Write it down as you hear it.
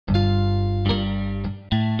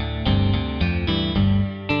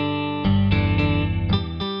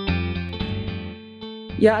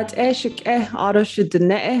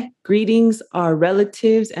Greetings, our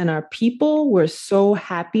relatives and our people. We're so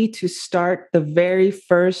happy to start the very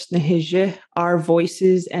first Nahije, Our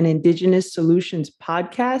Voices and Indigenous Solutions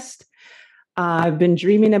podcast. I've been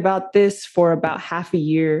dreaming about this for about half a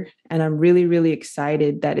year, and I'm really, really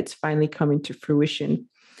excited that it's finally coming to fruition.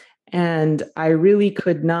 And I really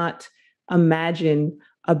could not imagine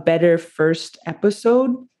a better first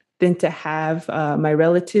episode than to have my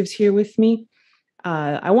relatives here with me.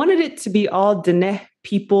 I wanted it to be all Diné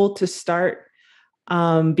people to start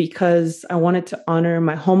because I wanted to honor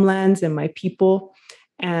my homelands and my people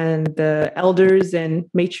and the elders and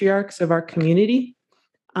matriarchs of our community.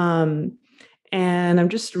 And I'm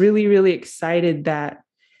just really, really excited that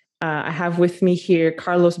I have with me here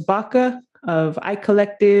Karlos Baca of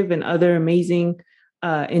iCollective and other amazing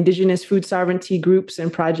Indigenous food sovereignty groups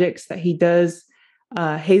and projects that he does.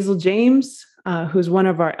 Hazel James, who's one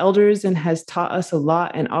of our elders and has taught us a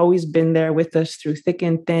lot and always been there with us through thick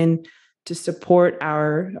and thin to support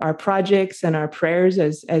our projects and our prayers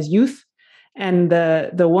as youth. And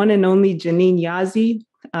the one and only Janene Yazzie,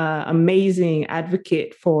 amazing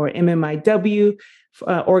advocate for MMIW,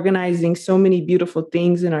 organizing so many beautiful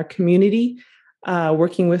things in our community,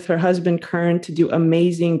 working with her husband, Kern, to do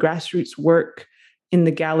amazing grassroots work in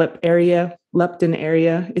the Gallup area, Lupton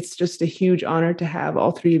area. It's just a huge honor to have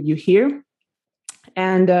all three of you here.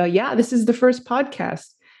 And this is the first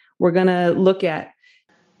podcast. We're going to look at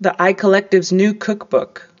the iCollective's new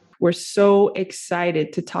cookbook. We're so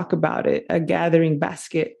excited to talk about it, A Gathering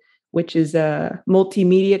Basket, which is a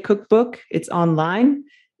multimedia cookbook. It's online,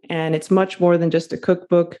 and it's much more than just a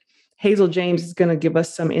cookbook. Hazel James is going to give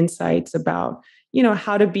us some insights about,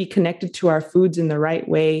 how to be connected to our foods in the right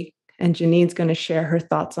way. And Janene's going to share her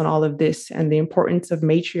thoughts on all of this and the importance of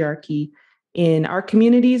matriarchy in our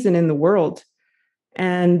communities and in the world.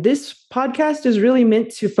 And this podcast is really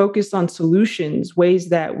meant to focus on solutions, ways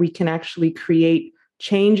that we can actually create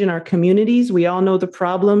change in our communities. We all know the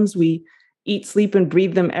problems. We eat, sleep, and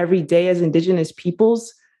breathe them every day as Indigenous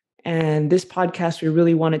peoples. And this podcast, we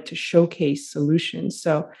really wanted to showcase solutions.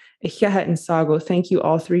 So, Ehiaha and Sago, thank you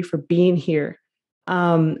all three for being here.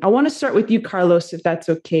 I want to start with you, Karlos, if that's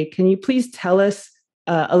okay. Can you please tell us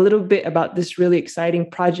a little bit about this really exciting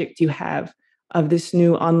project you have of this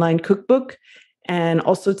new online cookbook? And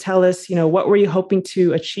also tell us, what were you hoping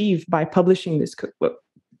to achieve by publishing this cookbook?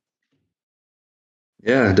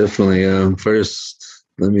 Yeah, definitely. First,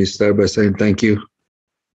 let me start by saying thank you.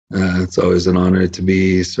 It's always an honor to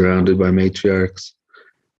be surrounded by matriarchs.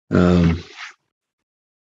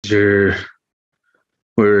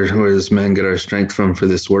 Where does men get our strength from for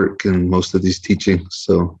this work and most of these teachings?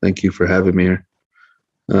 So thank you for having me here.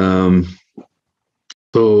 So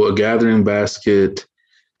A Gathering Basket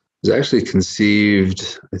was actually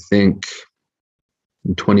conceived, I think,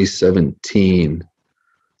 in 2017.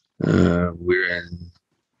 We're in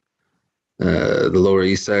the Lower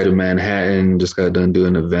East Side of Manhattan, just got done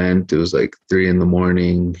doing an event. It was like 3 a.m.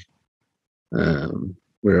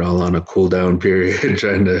 We were all on a cool down period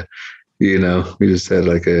trying to, we just had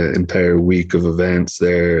like an entire week of events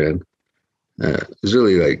there. And it was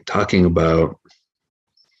really like talking about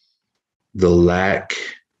the lack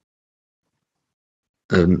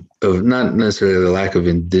of not necessarily the lack of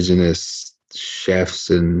Indigenous chefs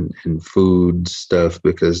and food stuff,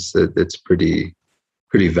 because it's pretty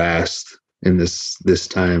vast in this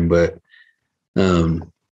time, but all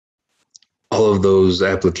of those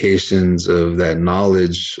applications of that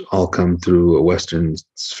knowledge all come through a Western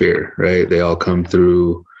sphere, right? They all come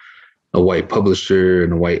through a white publisher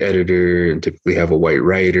and a white editor, and typically have a white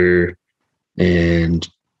writer, and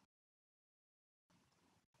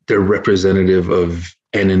they're representative of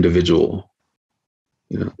an individual,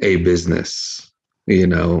 a business. They're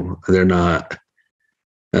not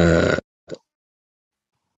an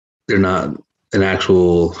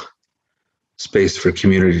actual space for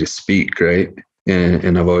community to speak, right?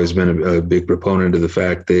 And I've always been a big proponent of the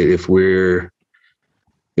fact that if we're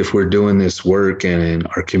doing this work and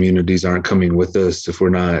our communities aren't coming with us, if we're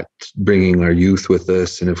not bringing our youth with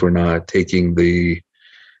us, and if we're not taking the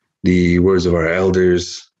words of our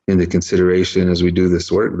elders into consideration as we do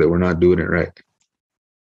this work, that we're not doing it right.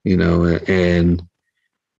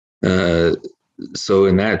 So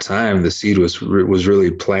in that time, the seed was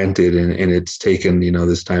really planted, and it's taken,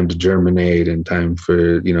 this time to germinate, and time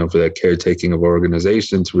for that caretaking of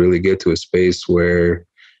organization to really get to a space where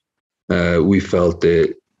we felt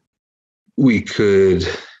that we could,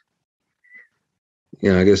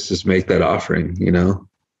 I guess, just make that offering,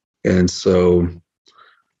 And so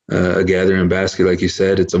A Gathering Basket, like you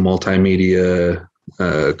said, it's a multimedia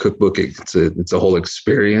cookbook. It's a whole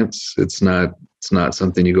experience. It's not It's not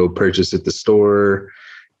something you go purchase at the store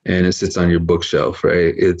and it sits on your bookshelf,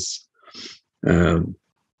 right? It's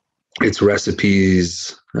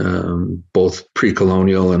recipes, both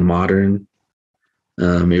pre-colonial and modern.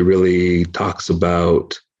 It really talks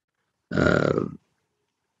about,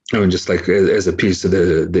 just like as a piece of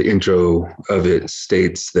the intro of it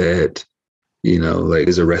states that, like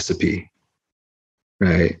is a recipe,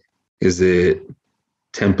 right? Is it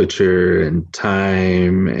temperature and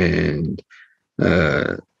time and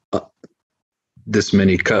this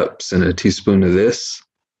many cups and a teaspoon of this?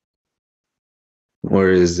 Or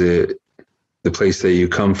is it the place that you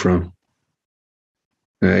come from,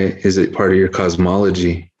 right? Is it part of your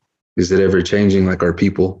cosmology? Is it ever changing like our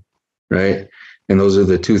people, right? And those are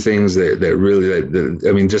the two things that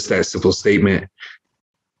really, just that simple statement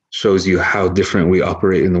shows you how different we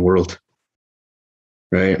operate in the world,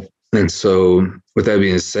 right? And so with that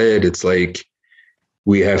being said, it's like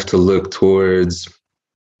we have to look towards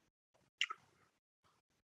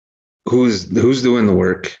who's doing the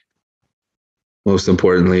work, most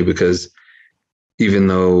importantly, because even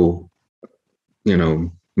though,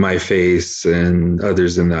 my face and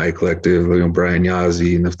others in the I Collective, Brian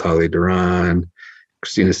Yazzie, Naftali Duran,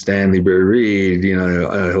 Christina Stanley, Barry Reed,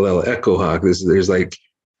 Hillel Echo Hawk, there's like,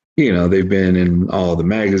 they've been in all the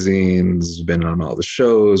magazines, been on all the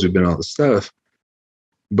shows, we've been on all the stuff.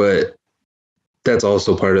 But that's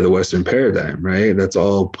also part of the Western paradigm, right? That's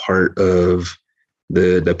all part of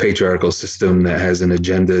the patriarchal system that has an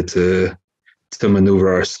agenda to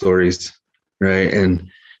maneuver our stories, right? And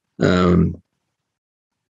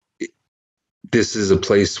this is a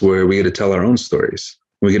place where we get to tell our own stories.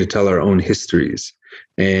 We get to tell our own histories.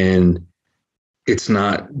 And it's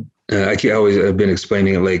not, I've been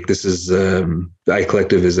explaining it like this is, the I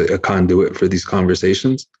Collective is a conduit for these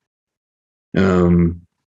conversations. The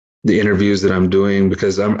interviews that I'm doing,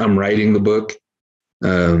 because I'm writing the book,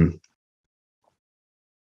 but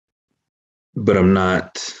I'm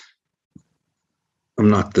not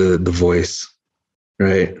the voice,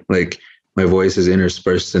 right? Like my voice is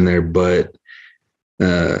interspersed in there, but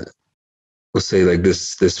we'll say like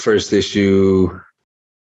this first issue,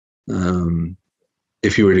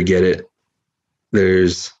 if you were to get it,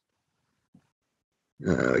 there's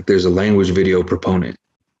a language video proponent,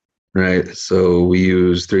 right? So we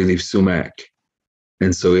use 3-leaf sumac.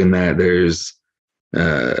 And so in that there's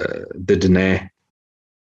the Diné,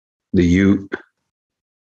 the Ute,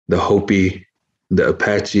 the Hopi, the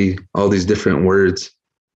Apache, all these different words,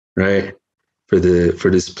 right? For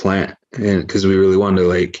this plant. And because we really want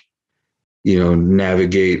to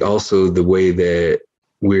navigate also the way that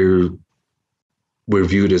we're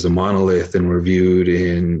viewed as a monolith, and we're viewed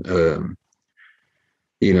in,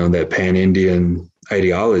 that pan-Indian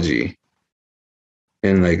ideology.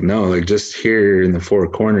 And just here in the four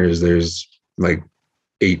corners, there's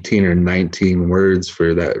 18 or 19 words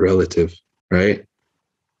for that relative, right?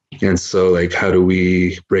 And so how do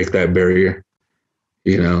we break that barrier?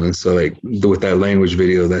 And so with that language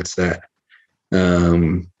video, that's that.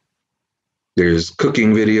 There's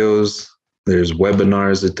cooking videos, there's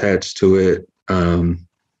webinars attached to it. And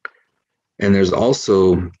there's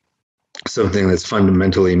also something that's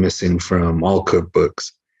fundamentally missing from all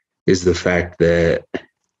cookbooks is the fact that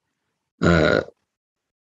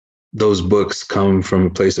those books come from a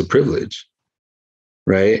place of privilege,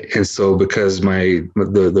 right? And so because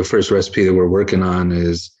the first recipe that we're working on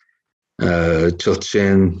is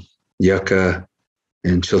chilchin, yucca,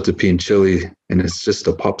 and chiltepin chili, and it's just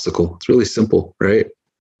a popsicle. It's really simple, right?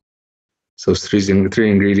 So it's three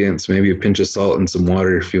ingredients, maybe a pinch of salt and some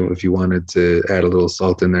water if you wanted to add a little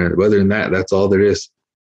salt in there. But other than that, that's all there is,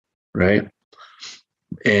 right?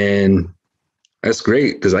 And that's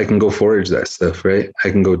great because I can go forage that stuff, right? I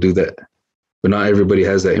can go do that. But not everybody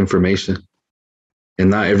has that information. And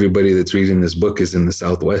not everybody that's reading this book is in the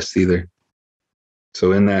Southwest either.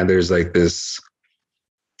 So in that, there's this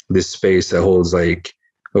space that holds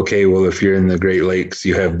okay, well, if you're in the Great Lakes,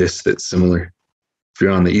 you have this that's similar. If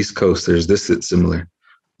you're on the East Coast, there's this that's similar.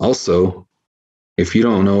 Also, if you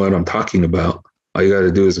don't know what I'm talking about, all you got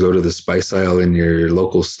to do is go to the spice aisle in your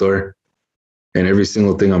local store, and every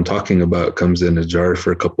single thing I'm talking about comes in a jar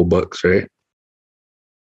for a couple bucks, right?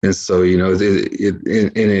 And so,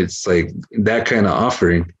 it's that kind of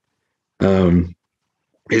offering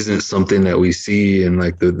isn't something that we see in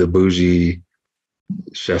the bougie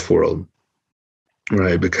chef world,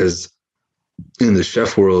 right? Because in the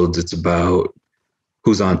chef world, it's about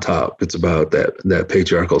who's on top. It's about that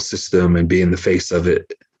patriarchal system and being the face of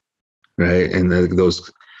it, right? And those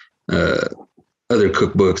other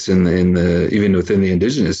cookbooks in the even within the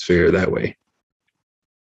indigenous sphere that way.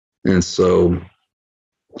 And so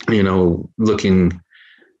looking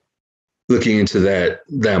into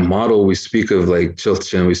that model, we speak of like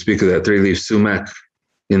Chiltchen, we speak of that 3-leaf sumac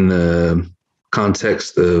in the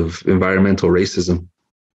context of environmental racism,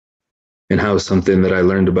 and how something that I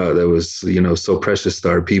learned about that was, so precious to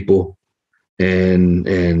our people, and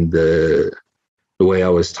the way I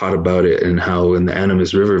was taught about it, and how in the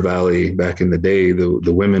Animas River Valley back in the day,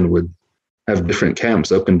 the women would have different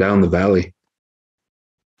camps up and down the valley.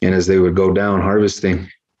 And as they would go down harvesting,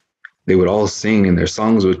 they would all sing and their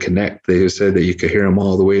songs would connect. They said that you could hear them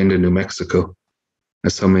all the way into New Mexico.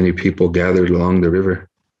 That's how many people gathered along the river.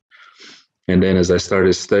 And then as I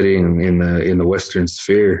started studying in the Western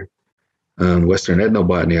sphere, Western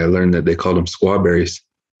ethnobotany, I learned that they called them squawberries.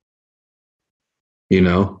 And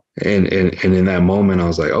in that moment, I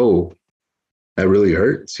was like, oh, that really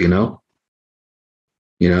hurts, I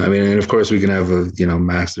mean, and of course we can have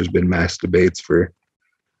there's been mass debates for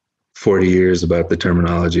 40 years about the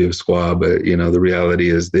terminology of squaw, but the reality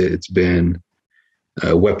is that it's been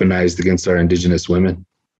weaponized against our indigenous women,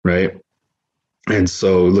 right? And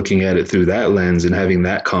so looking at it through that lens and having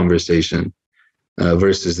that conversation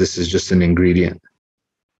versus this is just an ingredient.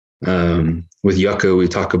 With yucca, we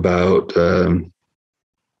talk about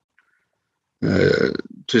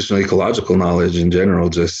traditional ecological knowledge in general.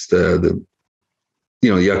 Just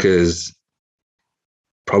yucca is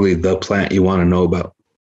probably the plant you want to know about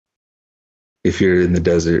if you're in the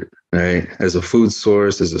desert, right? As a food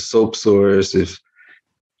source, as a soap source, if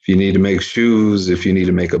you need to make shoes, if you need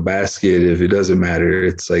to make a basket, if it doesn't matter,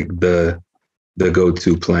 it's like the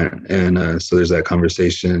go-to plant. And so there's that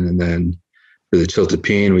conversation. And then for the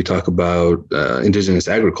Chiltepin, we talk about indigenous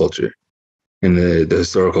agriculture in the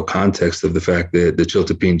historical context of the fact that the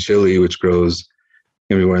Chiltepin chili, which grows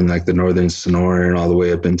everywhere in like the northern Sonora and all the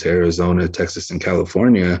way up into Arizona, Texas, and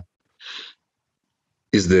California,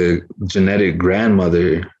 is the genetic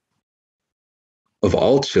grandmother of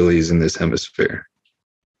all chilies in this hemisphere.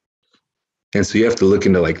 And so you have to look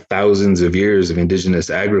into like thousands of years of indigenous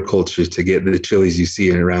agriculture to get the chilies you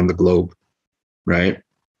see around the globe, right?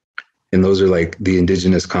 And those are like the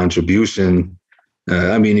indigenous contribution.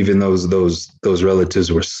 I mean, even those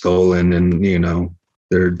relatives were stolen, and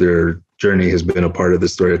their journey has been a part of the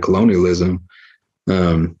story of colonialism.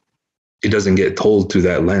 It doesn't get told through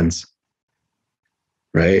that lens,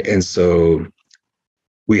 right? And so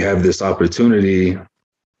we have this opportunity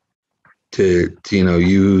to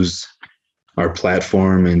use our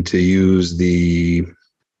platform and to use the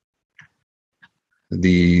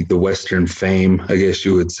Western fame, I guess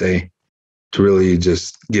you would say, to really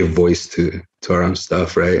just give voice to our own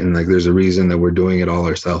stuff, right? And like, there's a reason that we're doing it all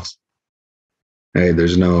ourselves, right?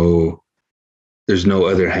 There's no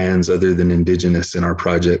other hands other than indigenous in our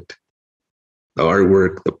project. The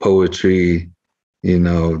artwork, the poetry,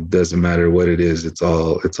 doesn't matter what it is. It's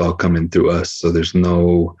all coming through us. So there's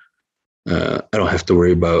no, I don't have to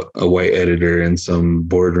worry about a white editor in some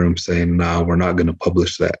boardroom saying, "No, we're not going to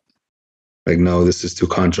publish that." Like, no, this is too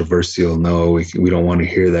controversial. No, we don't want to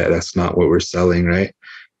hear that. That's not what we're selling, right?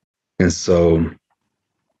 And so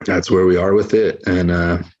that's where we are with it. And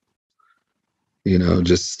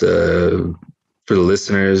just for the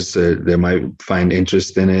listeners that might find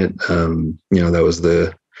interest in it, that was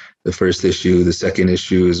the first issue. The second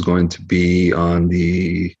issue is going to be on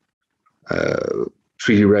the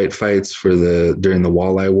treaty right fights during the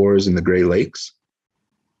walleye wars in the Great Lakes,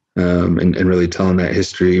 and really telling that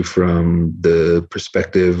history from the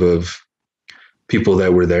perspective of people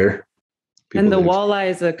that were there. And the walleye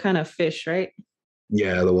is a kind of fish, right?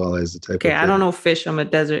 Yeah, the walleye is the type of fish. I don't know fish. I'm a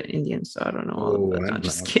desert Indian, so I don't know all of that. I'm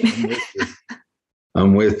just kidding.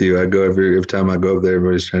 I'm with you. I go every time I go up there,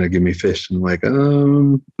 everybody's trying to give me fish. I'm like, I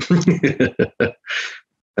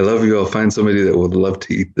love you. I'll find somebody that would love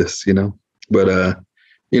to eat this, But,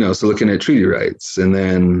 so looking at treaty rights, and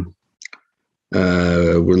then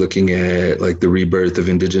we're looking at like the rebirth of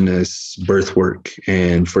indigenous birth work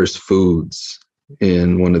and first foods.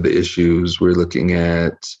 In one of the issues, we're looking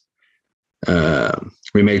at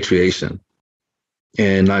rematriation,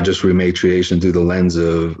 and not just rematriation through the lens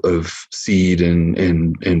of seed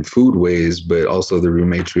and food ways, but also the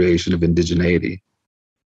rematriation of indigeneity.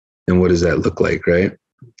 And what does that look like, right?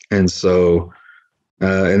 And so,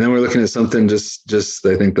 and then we're looking at something just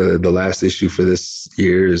I think the last issue for this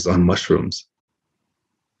year is on mushrooms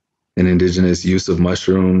and indigenous use of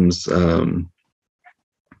mushrooms,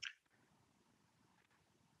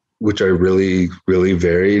 which are really, really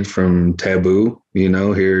varied from taboo.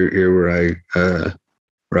 Here where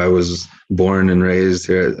I was born and raised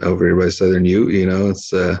over here by Southern Ute, it's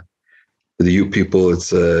for the Ute people,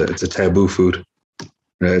 it's a taboo food,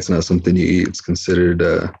 right? It's not something you eat. It's considered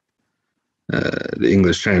the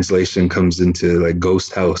English translation comes into like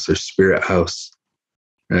ghost house or spirit house,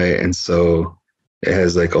 right? And so it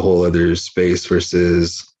has like a whole other space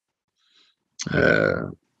versus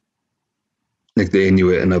like the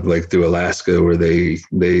Inuit and up like through Alaska where they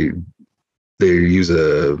use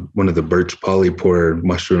one of the birch polypore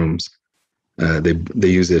mushrooms. They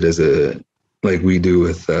use it as a, like we do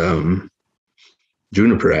with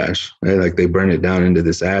juniper ash, right? Like they burn it down into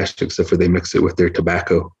this ash, except for they mix it with their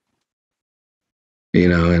tobacco,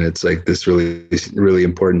 and it's like this really, really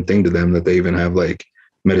important thing to them that they even have like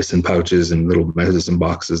medicine pouches and little medicine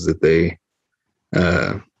boxes that they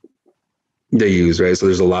use, right? So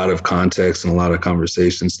there's a lot of context and a lot of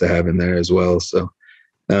conversations to have in there as well. So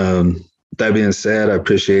that being said, I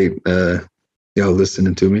appreciate y'all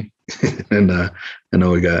listening to me. And I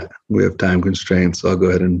know we have time constraints, so I'll go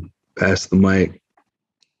ahead and pass the mic.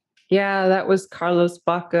 Yeah, that was Karlos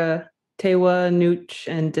Baca, Tewa, Nooch,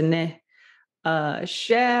 and Diné.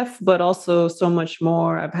 Chef, but also so much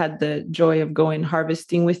more. I've had the joy of going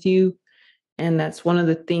harvesting with you. And that's one of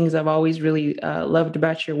the things I've always really loved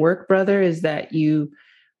about your work, brother, is that you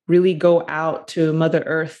really go out to Mother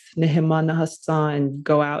Earth, Nehemana Hassan, and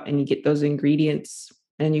go out and you get those ingredients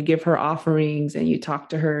and you give her offerings and you talk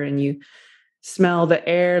to her and you smell the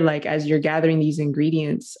air like as you're gathering these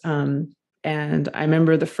ingredients. And I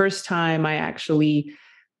remember the first time I actually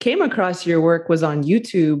came across your work was on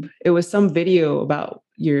YouTube. It was some video about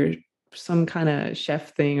some kind of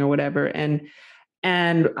chef thing or whatever. And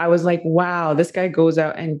I was like, wow, this guy goes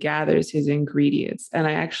out and gathers his ingredients. And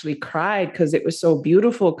I actually cried because it was so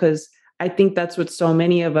beautiful, because I think that's what so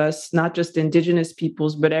many of us, not just Indigenous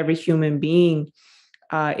peoples, but every human being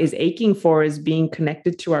is aching for, is being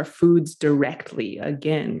connected to our foods directly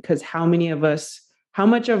again. Because how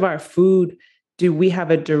much of our food do we have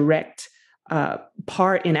a direct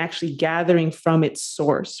part in actually gathering from its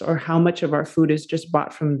source, or how much of our food is just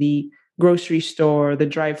bought from the grocery store, the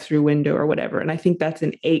drive-through window or whatever. And I think that's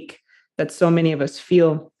an ache that so many of us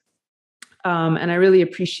feel. And I really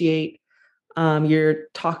appreciate you're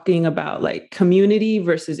talking about like community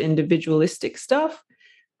versus individualistic stuff.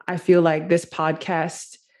 I feel like this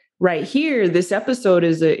podcast right here, this episode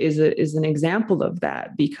is an example of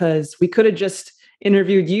that, because we could have just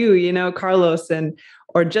interviewed you, Karlos,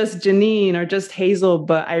 or just Janene or just Hazel.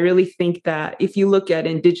 But I really think that if you look at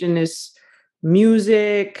Indigenous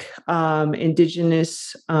music,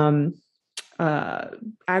 Indigenous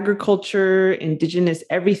agriculture, Indigenous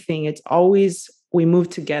everything, it's always, we move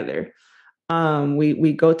together.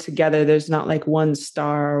 We go together. There's not like one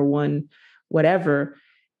star or one whatever.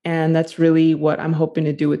 And that's really what I'm hoping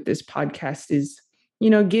to do with this podcast is,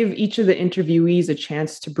 give each of the interviewees a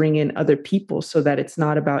chance to bring in other people so that it's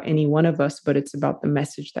not about any one of us, but it's about the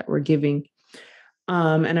message that we're giving.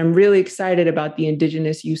 And I'm really excited about the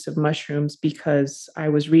Indigenous use of mushrooms, because I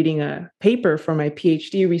was reading a paper for my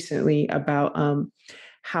PhD recently about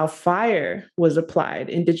how fire was applied.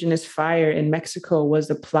 Indigenous fire in Mexico was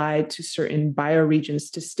applied to certain bioregions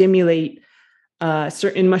to stimulate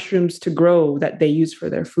certain mushrooms to grow that they use for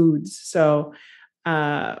their foods. So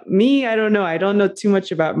I don't know. I don't know too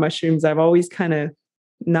much about mushrooms. I've always kind of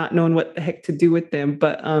not known what the heck to do with them.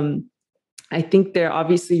 But I think they're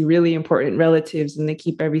obviously really important relatives and they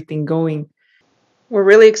keep everything going. We're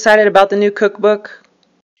really excited about the new cookbook.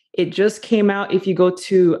 It just came out. If you go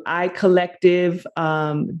to icollective.org,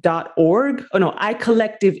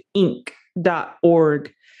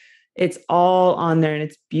 icollectiveinc.org, it's all on there and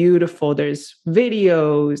it's beautiful. There's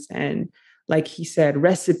videos and, like he said,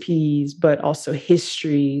 recipes, but also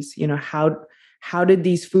histories. How did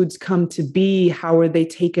these foods come to be? How were they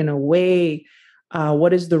taken away?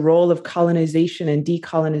 What is the role of colonization and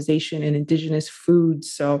decolonization in Indigenous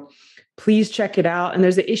foods? So please check it out. And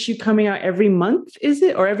there's an issue coming out every month, is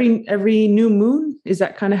it? Or every new moon? Is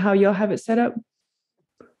that kind of how y'all have it set up?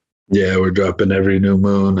 Yeah, we're dropping every new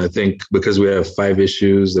moon. I think because we have 5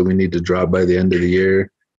 issues that we need to drop by the end of the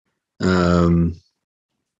year. I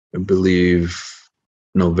believe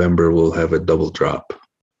November will have a double drop.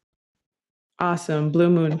 Awesome. Blue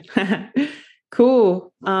moon.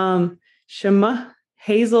 Cool. Shema,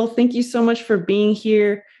 Hazel, thank you so much for being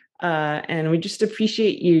here. And we just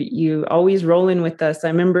appreciate you always rolling with us. I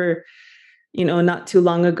remember, not too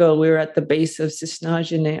long ago, we were at the base of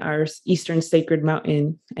Sisnajine, our Eastern Sacred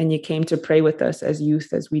Mountain, and you came to pray with us as youth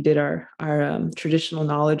as we did our traditional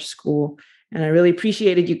knowledge school. And I really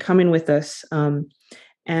appreciated you coming with us.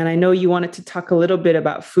 And I know you wanted to talk a little bit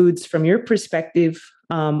about foods from your perspective,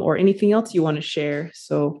 or anything else you want to share.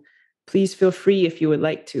 So please feel free if you would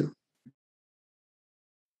like to.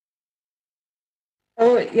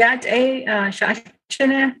 Oh, yeah,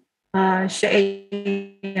 shashana,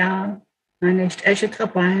 shay, Managed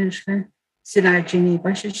Eshikabanshka, Sinajini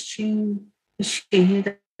Bashichin,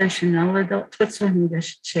 Shihida Shinalado, Tutsunida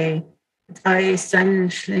She, I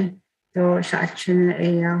Sanishli, Do Shachin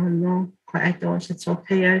Ea Holo, Quato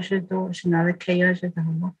Sitsokeaja, Do Shinala Keaja, the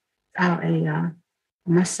Homo, Our Ea,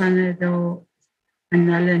 Masana do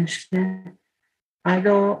Analanshne,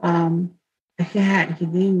 Ado, Had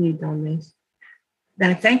Hidini Doles.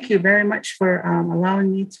 Thank you very much for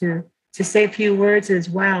allowing me to say a few words as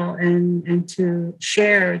well, and to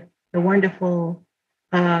share the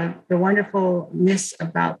wonderfulness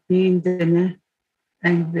about being Diné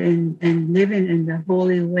and living in the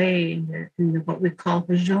holy way in the what we call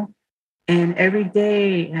Vision. And every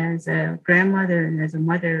day, as a grandmother and as a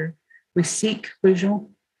mother, we seek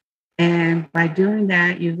Vision. And by doing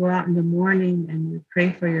that, you go out in the morning and you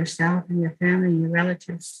pray for yourself and your family and your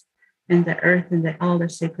relatives and the earth and all the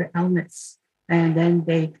sacred elements. And then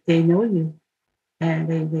they know you, and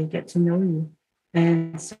they get to know you.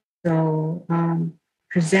 And so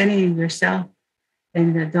presenting yourself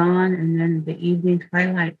in the dawn and then the evening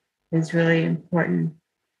twilight is really important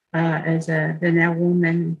as a Diné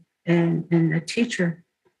woman and a teacher.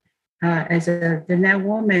 As a Diné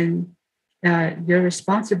woman, your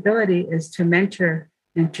responsibility is to mentor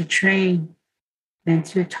and to train and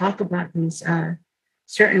to talk about these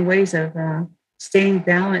certain ways of staying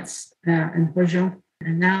balanced in Hojon.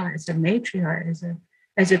 And now, as a matriarch,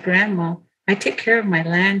 as a grandma, I take care of my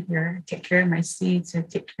land here. I take care of my seeds. I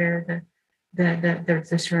take care of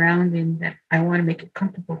the surrounding that I want to make it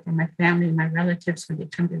comfortable for my family and my relatives when they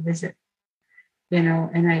come to visit.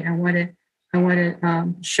 And I want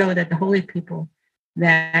to show that the holy people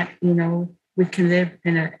that we can live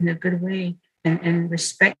in a good way and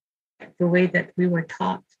respect the way that we were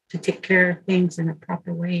taught to take care of things in a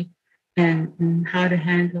proper way, and how to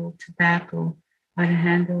handle tobacco, how to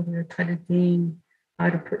handle the kadadin, how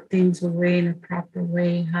to put things away in a proper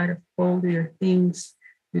way, how to fold your things.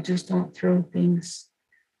 You just don't throw things,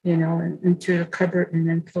 into a cupboard and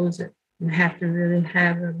then close it. You have to really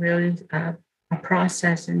have a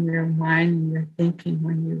process in your mind and your thinking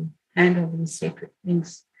when you handle these sacred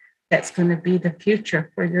things. That's going to be the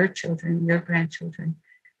future for your children, your grandchildren.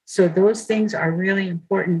 So those things are really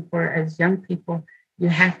important for, as young people, you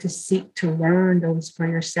have to seek to learn those for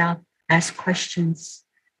yourself, ask questions,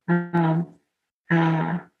 to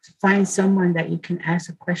find someone that you can ask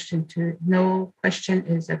a question to. No question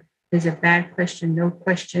is a bad question. No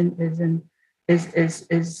question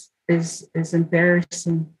is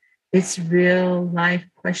embarrassing. It's real life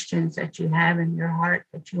questions that you have in your heart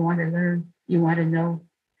that you want to learn, you want to know.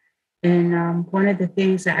 And one of the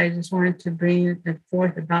things that I just wanted to bring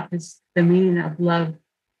forth about is the meaning of love.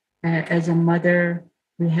 As a mother,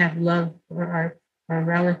 we have love for our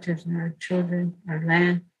relatives and our children, our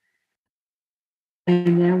land.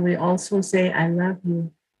 And then we also say, I love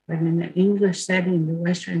you. But in the English setting, the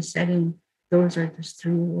Western setting, those are just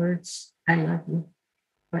 3 words, I love you.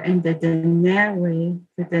 But in the Diné way,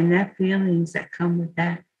 the Diné feelings that come with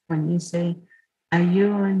that, when you say,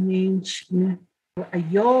 ayo means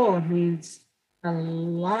ayo means a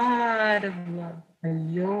lot of love.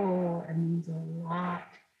 Ayo, it means a lot,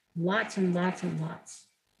 lots and lots and lots.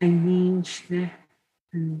 And means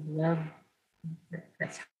and love.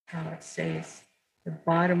 That's how it says. The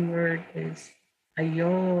bottom word is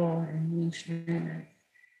ayo and means,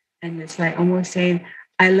 and it's like almost saying,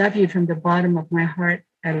 I love you from the bottom of my heart.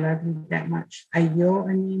 I love you that much. Ayo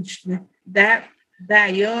and that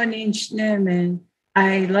ayo and man.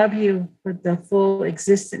 I love you for the full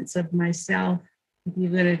existence of myself. If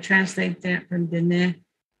you're going to translate that from Diné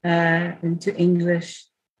into English,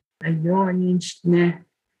 ayo and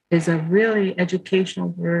is a really educational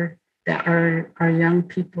word that our young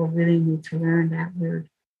people really need to learn that word,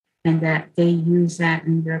 and that they use that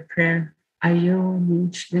in their prayer. Ayo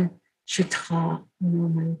and Shita,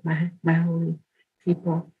 my holy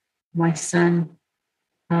people, my son,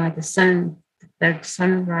 the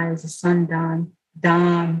sunrise, the sundown,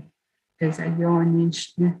 dawn is ayo and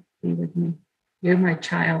be with me. You're my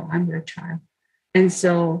child, I'm your child. And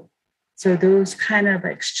so those kind of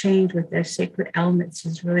exchange with their sacred elements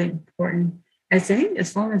is really important. I think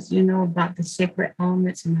as long as you know about the sacred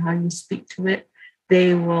elements and how you speak to it,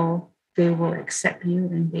 they will accept you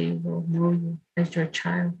and they will know you as your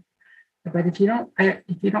child. But if you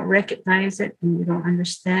don't recognize it and you don't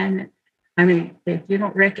understand it, if you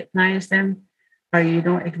don't recognize them or you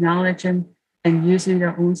don't acknowledge them and using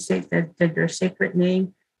their own their sacred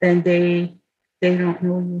name, then they don't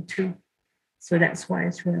know you too. So that's why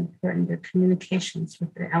it's really important. The communications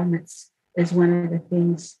with the elements is one of the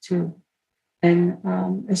things too. And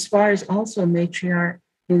as far as also matriarch,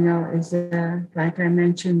 is like I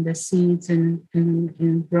mentioned, the seeds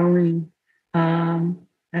in growing the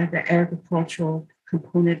agricultural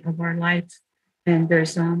component of our life. And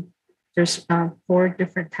there's 4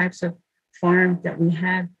 different types of farms that we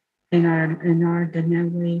have in our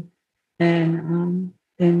Diné, and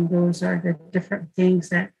those are the different things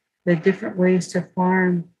that the different ways to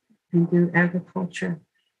farm and do agriculture,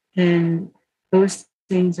 and those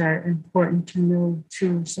things are important to know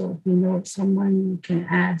too. So if you know someone, you can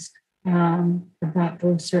ask about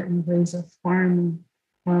those certain ways of farming.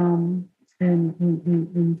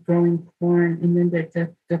 And growing corn, and then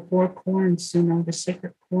the 4 corns, the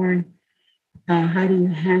sacred corn. How do you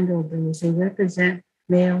handle those? They represent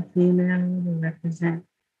male, female. They represent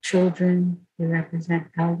children. They represent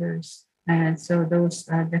elders. And so those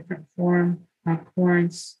different corns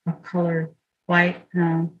of color: white,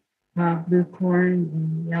 blue corn,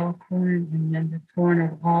 and yellow corn, and then the corn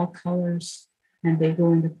of all colors. And they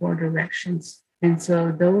go in the 4 directions. And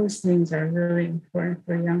so those things are really important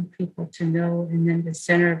for young people to know. And then the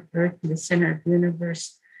center of earth, the center of the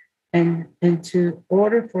universe. And to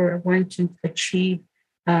order for one to achieve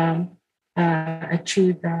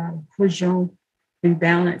fusion and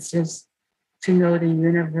balance is to know the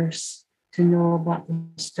universe, to know about the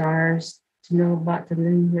stars, to know about the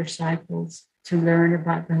lunar cycles, to learn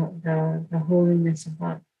about the holiness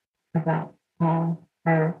about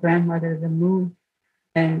our grandmother, the moon.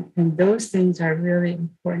 And those things are really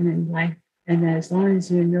important in life. And as long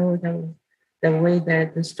as you know the way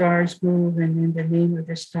that the stars move, and then the name of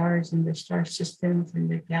the stars and the star systems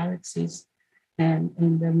and the galaxies and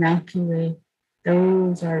the Milky Way,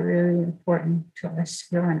 those are really important to us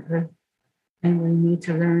here on Earth. And we need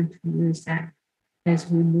to learn to use that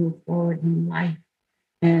as we move forward in life.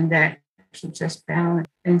 And that keeps us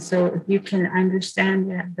balanced. And so if you can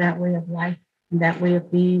understand that way of life, and that way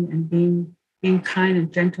of being, and being kind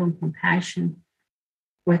and gentle and compassionate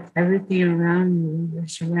with everything around you, your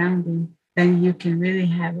surrounding, then you can really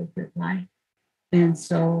have a good life. And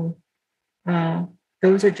so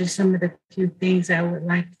those are just some of the few things I would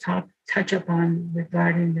like to touch upon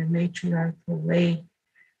regarding the matriarchal way.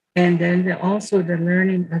 And then also the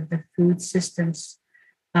learning of the food systems.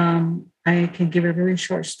 I can give a really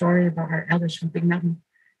short story about our elders from Big Mountain.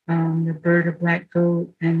 The bird of black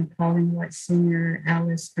goat and Pauline White Singer,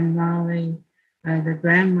 Alice and Raleigh, the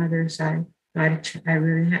grandmothers I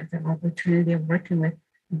really had the opportunity of working with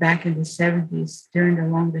back in the 70s during the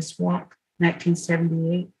longest walk,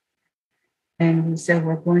 1978. And we said,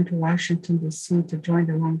 we're going to Washington, D.C. to join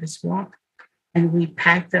the longest walk. And we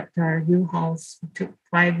packed up our U-Hauls. We took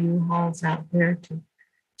 5 U-Hauls out there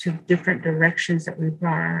to different directions that we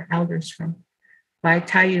brought our elders from. But I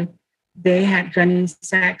tell you, they had gunny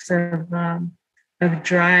sacks of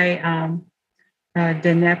dry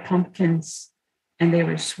Diné pumpkins, and they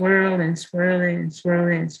were swirled and swirling and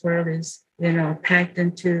swirling and swirling, packed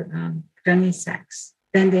into gunny sacks.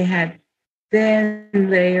 Then they had thin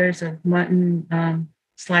layers of mutton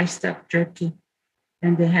sliced up jerky,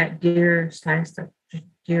 and they had deer sliced up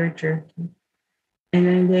deer jerky. And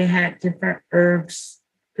then they had different herbs,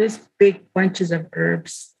 just big bunches of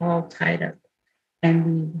herbs all tied up. And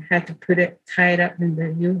we had to put it tied up in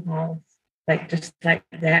the U-Haul, just like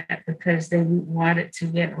that, because they didn't want it to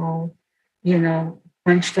get all,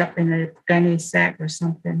 bunched up in a gunny sack or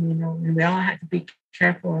something, and we all had to be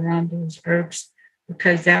careful around those herbs,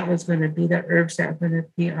 because that was going to be the herbs that were going to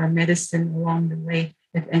be our medicine along the way.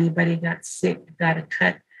 If anybody got sick, got a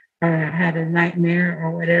cut, or had a nightmare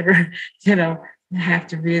or whatever, you have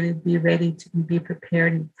to really be ready to be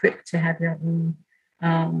prepared and quick to have your own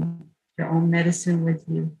medicine with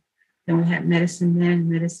you. And we had medicine men,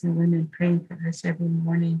 medicine women praying for us every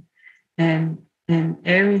morning. And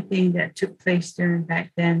everything that took place during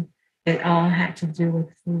back then, it all had to do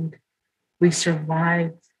with food. We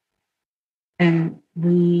survived, and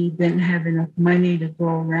we didn't have enough money to go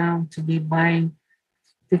around to be buying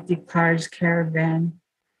 50 cars caravan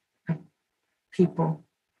of people.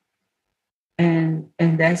 And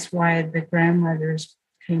that's why the grandmothers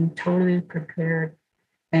came totally prepared,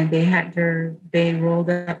 and they rolled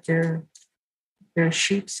up their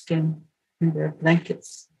sheepskin in their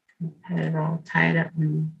blankets, had it all tied up,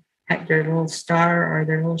 and had their little star or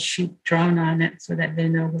their little sheep drawn on it so that they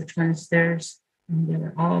know which one is theirs. And they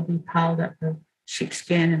would all be piled up of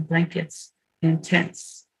sheepskin and blankets in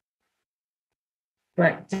tents.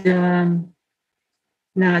 But now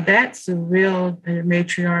that's the real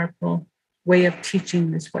matriarchal way of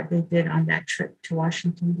teaching, is what they did on that trip to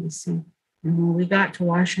Washington, D.C. And when we got to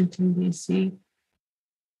Washington, D.C.,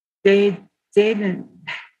 they didn't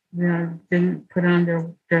put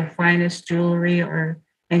on their finest jewelry or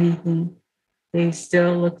anything. They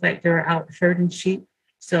still look like they're out herding sheep.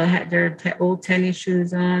 Still had their old tennis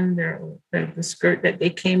shoes on, the skirt that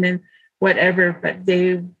they came in, whatever. But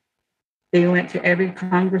they went to every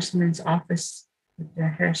congressman's office with their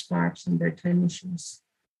hair scarves and their tennis shoes,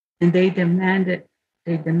 and they demanded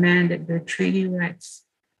their treaty rights.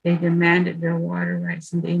 They demanded their water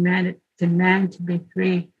rights, and they demand to be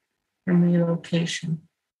free from relocation.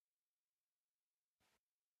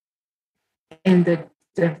 And the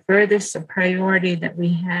furthest priority that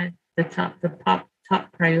we had, the top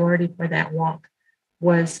priority for that walk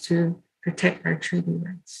was to protect our treaty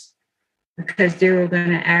rights, because they were going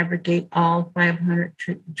to abrogate all 500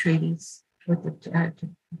 treaties with the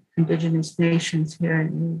indigenous nations here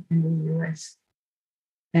in the U.S.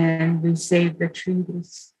 And we saved the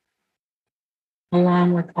treaties,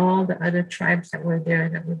 along with all the other tribes that were there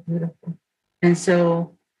that were beautiful. And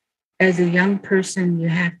so as a young person, you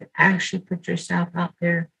have to actually put yourself out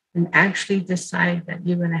there and actually decide that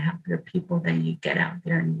you're going to help your people. Then you get out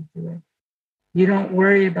there and you do it. You don't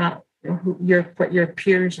worry about what your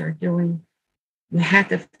peers are doing. You have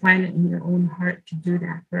to find it in your own heart to do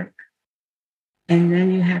that work. And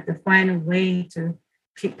then you have to find a way to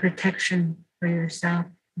keep protection for yourself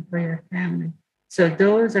and for your family. So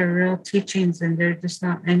those are real teachings, and they're just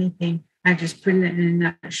not anything. I just put it in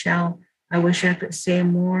a nutshell. I wish I could say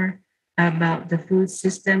more about the food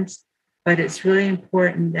systems, but it's really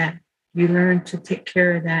important that you learn to take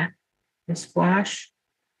care of that. The squash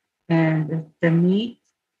and the meat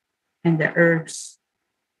and the herbs,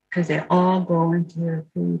 because they all go into your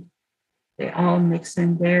food. They all mix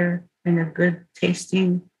in there, and a good taste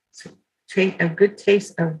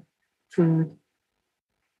of food.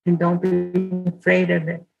 And don't be afraid of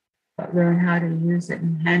it, but learn how to use it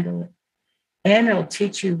and handle it. And it'll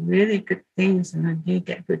teach you really good things, and you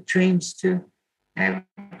get good dreams too. Have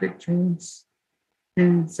good dreams.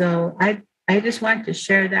 And so I just want to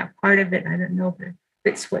share that part of it. I don't know if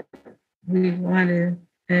it's what we want to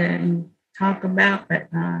talk about, but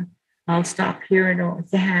I'll stop here. And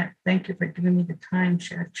thank you for giving me the time,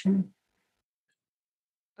 Shachini.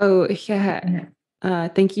 Oh, yeah.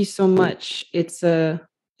 Thank you so much. It's a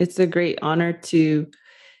great honor to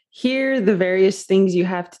hear the various things you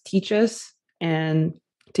have to teach us, and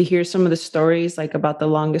to hear some of the stories, like about the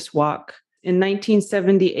longest walk in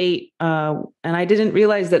 1978. And I didn't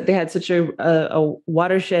realize that they had such a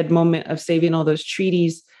watershed moment of saving all those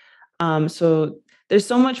treaties. So there's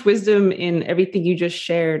so much wisdom in everything you just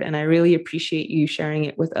shared, and I really appreciate you sharing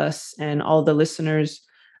it with us and all the listeners.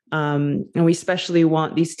 And we especially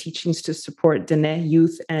want these teachings to support Diné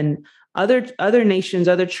youth and other nations,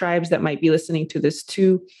 other tribes that might be listening to this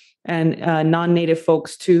too, and non-native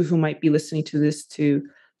folks too, who might be listening to this to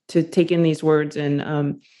take in these words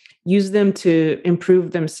and use them to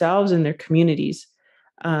improve themselves and their communities.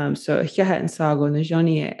 So thank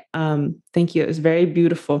you. It was very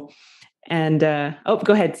beautiful. And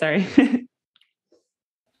go ahead. Sorry.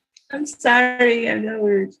 I'm sorry. I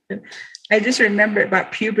know I just remember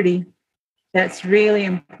about puberty. That's really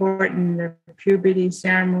important. The puberty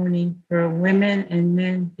ceremony for women and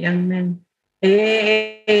men, young men.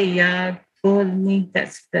 That's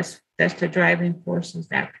the driving forces,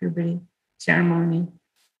 that puberty ceremony.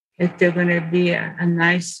 If they're going to be a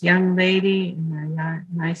nice young lady and a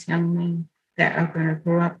nice young man that are going to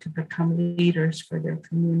grow up to become leaders for their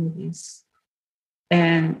communities.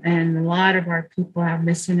 And a lot of our people are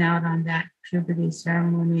missing out on that puberty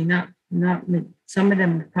ceremony. Not some of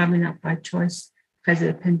them probably not by choice, because of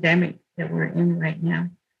the pandemic that we're in right now.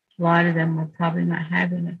 A lot of them are probably not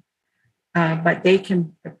having it, but they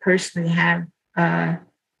can personally have a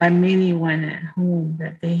mini one at home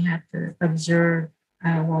that they have to observe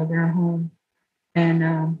while they're home.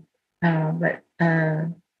 And but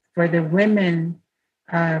for the women,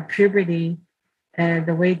 puberty,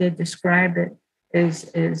 the way they describe it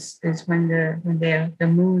is when the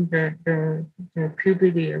moon, the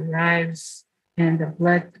puberty arrives, and the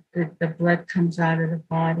blood comes out of the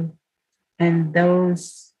body, and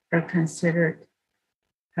those are considered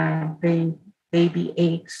baby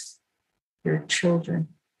aches, your children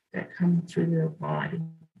that come through your body.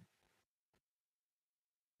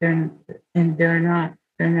 They're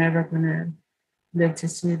never going to live to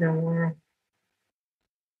see the world.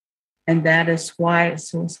 And that is why it's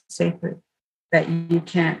so sacred, that you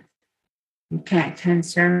can't attend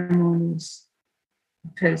ceremonies,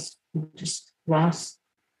 because you just lost,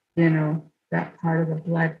 that part of the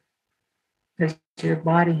blood, because your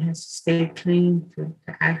body has to stay clean to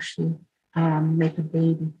actually make a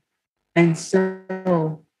baby. And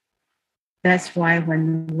so that's why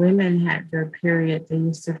when women had their period, they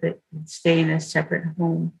used to stay in a separate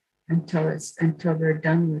home until they're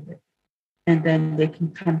done with it. and then they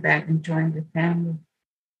can come back and join the family.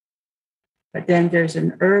 But then there's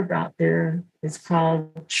an herb out there. It's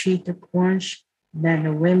called cheetah orange. Then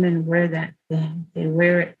the women wear that. They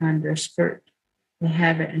wear it on their skirt. They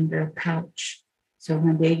have it in their pouch. So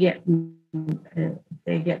when they get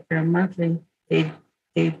their monthly, they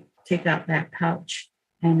take out that pouch,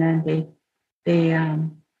 and then they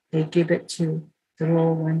give it to the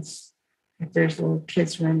little ones. If there's little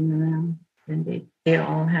kids running around, then they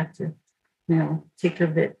all have to, take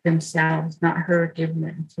of it themselves, not her giving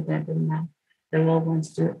it to them. But now the little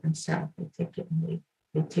ones do it themselves. They take it and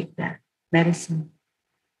they take that medicine.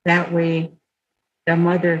 That way, the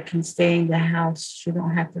mother can stay in the house. She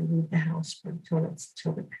don't have to leave the house until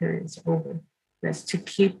the period is over. That's to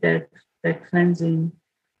keep the cleansing,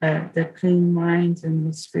 the clean minds and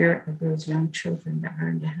the spirit of those young children that are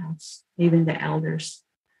in the house, even the elders.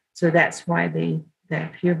 So that's why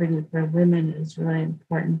that puberty for women is really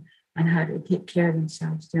important on how to take care of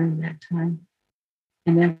themselves during that time.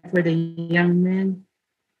 And then for the young men,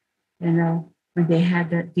 when they have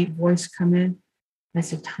that deep voice come in,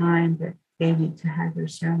 that's a time that they need to have their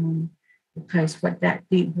ceremony, because what that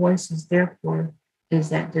deep voice is there for is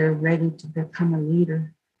that they're ready to become a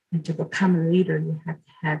leader. And to become a leader, you have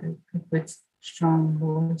to have a good, strong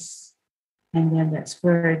voice. And then that's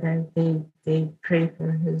where they pray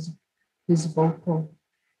for his vocal,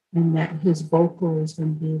 and that his vocal is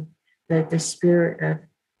going to be the spirit of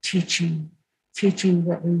teaching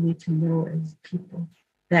what we need to know as people.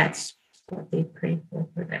 That's what they pray for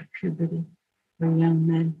that puberty for young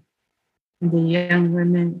men. And the young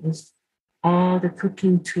women is all the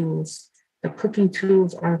cooking tools. The cooking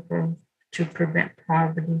tools are to prevent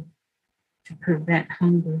poverty, to prevent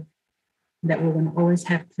hunger, that we're going to always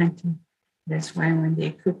have plenty. That's why when they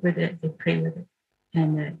cook with it, they pray with it.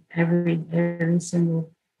 And that every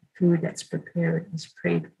single food that's prepared is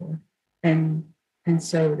prayed for. And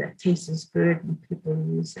so that tastes good and people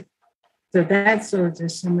use it. So those are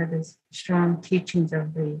some of the strong teachings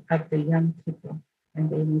of the young people. And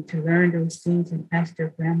they need to learn those things and ask their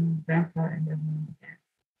grandma, grandpa, and their mom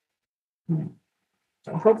and dad.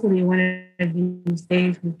 So hopefully one of these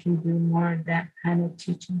days we can do more of that kind of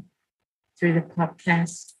teaching through the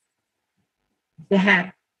podcast.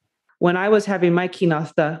 When I was having my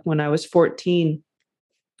kinasta, when I was 14,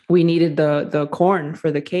 we needed the corn for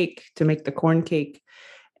the cake, to make the corn cake.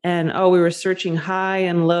 And we were searching high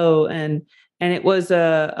and low, and it was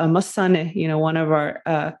a masane, one of our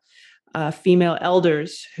female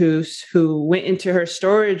elders who went into her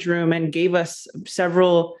storage room and gave us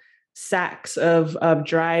several sacks of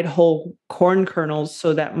dried whole corn kernels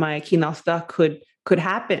so that my kinasta could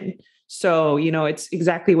happen. So, it's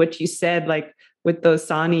exactly what you said, like with those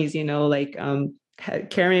sanis,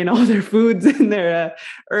 carrying all their foods and their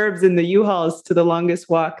herbs in the U-Hauls to the longest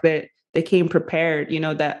walk, that they came prepared,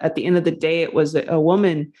 that at the end of the day, it was a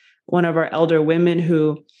woman, one of our elder women,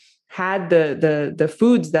 who had the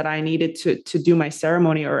foods that I needed to do my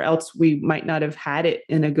ceremony, or else we might not have had it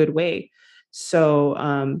in a good way. So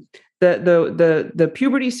the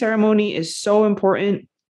puberty ceremony is so important,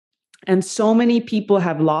 and so many people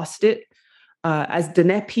have lost it. As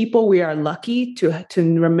Diné people, we are lucky to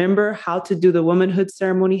remember how to do the womanhood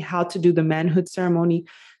ceremony, how to do the manhood ceremony.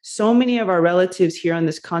 So many of our relatives here on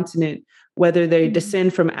this continent, whether they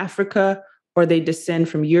descend from Africa or they descend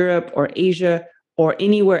from Europe or Asia or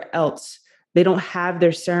anywhere else, they don't have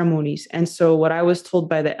their ceremonies. And so what I was told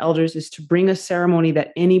by the elders is to bring a ceremony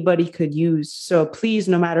that anybody could use. So please,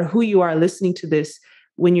 no matter who you are listening to this,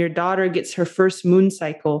 when your daughter gets her first moon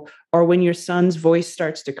cycle, or when your son's voice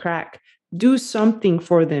starts to crack, do something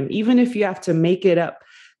for them. Even if you have to make it up,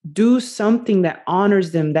 do something that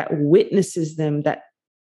honors them, that witnesses them, that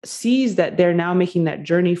sees that they're now making that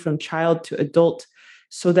journey from child to adult,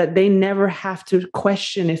 so that they never have to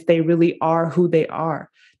question if they really are who they are.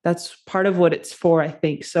 That's part of what it's for, I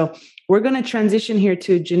think. So we're going to transition here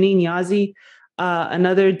to Janene Yazzie,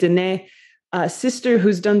 another Diné sister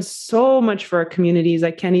who's done so much for our communities.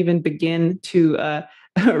 I can't even begin to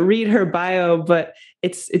read her bio, but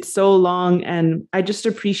it's so long. And I just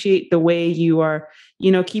appreciate the way you are,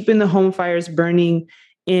 keeping the home fires burning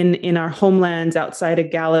in our homelands outside of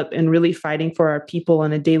Gallup, and really fighting for our people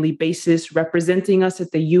on a daily basis, representing us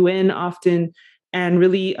at the UN often, and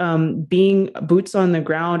really being boots on the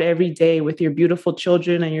ground every day with your beautiful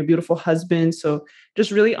children and your beautiful husband. So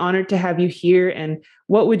just really honored to have you here. And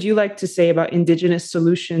what would you like to say about Indigenous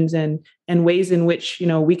solutions and ways in which,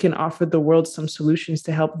 we can offer the world some solutions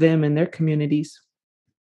to help them and their communities?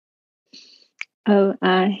 To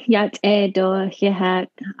echo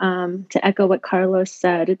what Karlos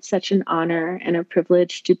said, it's such an honor and a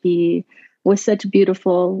privilege to be with such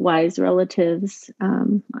beautiful, wise relatives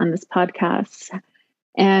on this podcast.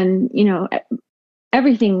 And,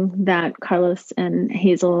 everything that Karlos and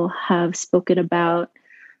Hazel have spoken about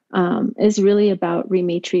is really about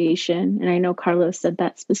rematriation. And I know Karlos said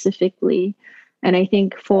that specifically. And I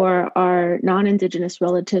think for our non-Indigenous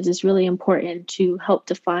relatives, it's really important to help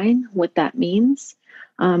define what that means.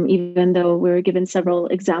 Even though we were given several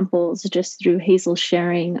examples just through Hazel's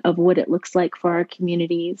sharing of what it looks like for our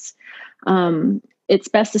communities. It's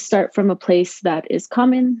best to start from a place that is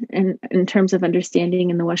common in terms of understanding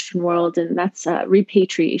in the Western world, and that's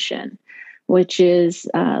repatriation, which is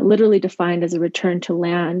literally defined as a return to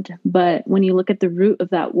land. But when you look at the root of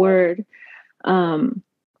that word,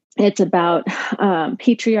 it's about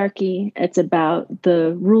patriarchy, it's about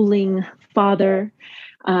the ruling father.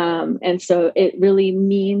 And so it really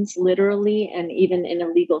means literally, and even in a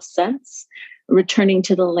legal sense, returning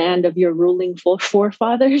to the land of your ruling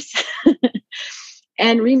forefathers.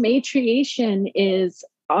 And rematriation is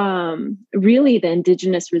really the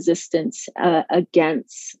Indigenous resistance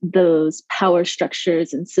against those power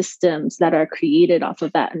structures and systems that are created off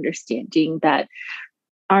of that understanding that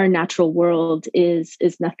our natural world is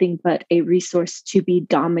nothing but a resource to be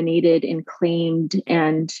dominated and claimed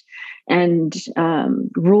and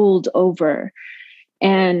ruled over.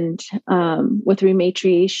 And with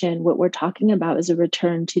rematriation, what we're talking about is a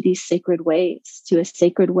return to these sacred ways, to a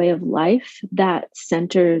sacred way of life that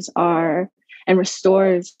centers our and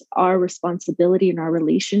restores our responsibility and our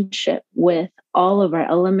relationship with all of our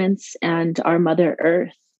elements and our Mother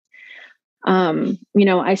Earth.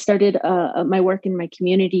 I started my work in my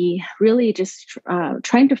community, really just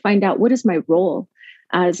trying to find out what is my role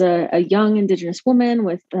as a young Indigenous woman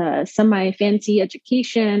with semi-fancy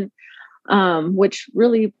education, which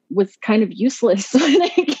really was kind of useless when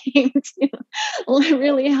it came to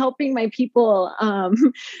really helping my people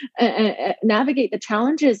navigate the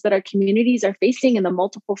challenges that our communities are facing in the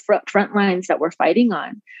multiple front lines that we're fighting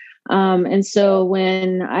on. And so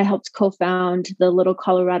when I helped co-found the Little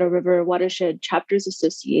Colorado River Watershed Chapters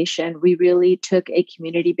Association, we really took a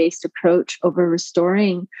community-based approach over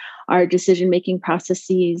restoring our decision-making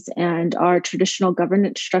processes and our traditional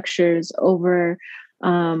governance structures over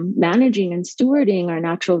managing and stewarding our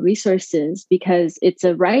natural resources, because it's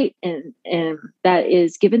a right and that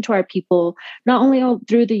is given to our people, not only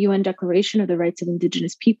through the UN Declaration of the Rights of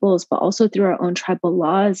Indigenous Peoples, but also through our own tribal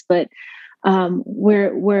laws. But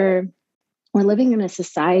we're living in a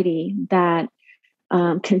society that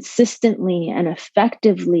consistently and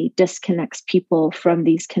effectively disconnects people from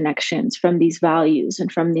these connections, from these values,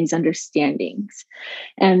 and from these understandings.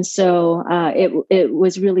 And so it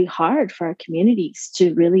was really hard for our communities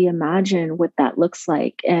to really imagine what that looks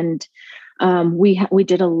like. And we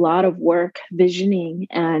did a lot of work visioning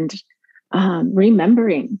and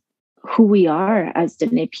remembering who we are as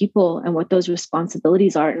Diné people and what those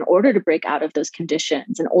responsibilities are in order to break out of those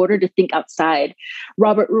conditions, in order to think outside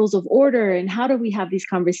Robert Rules of Order, and how do we have these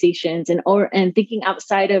conversations, and thinking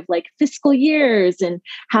outside of like fiscal years, and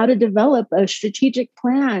how to develop a strategic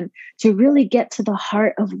plan to really get to the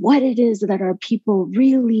heart of what it is that our people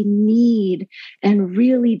really need and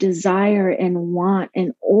really desire and want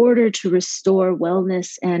in order to restore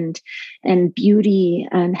wellness and beauty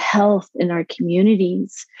and health in our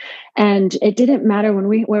communities. And it didn't matter when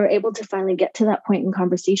we were able to finally get to that point in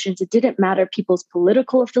conversations. It didn't matter people's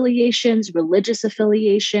political affiliations, religious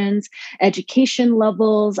affiliations, education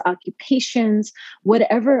levels, occupations,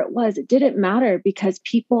 whatever it was. It didn't matter, because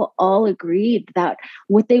people all agreed that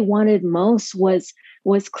what they wanted most was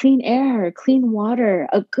clean air, clean water,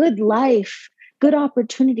 a good life, good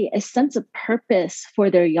opportunity, a sense of purpose for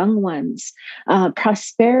their young ones,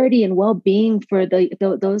 prosperity and well-being for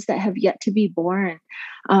those that have yet to be born,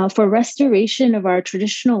 for restoration of our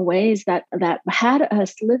traditional ways that had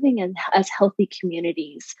us living as healthy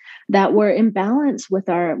communities that were in balance with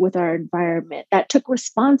our environment, that took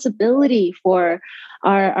responsibility for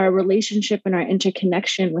our relationship and our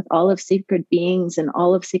interconnection with all of sacred beings and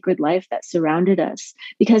all of sacred life that surrounded us,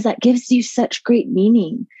 because that gives you such great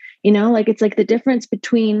meaning. It's like the difference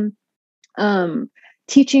between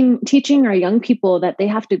teaching our young people that they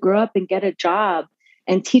have to grow up and get a job,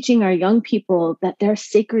 and teaching our young people that they're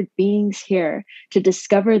sacred beings here to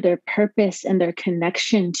discover their purpose and their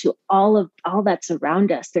connection to all that's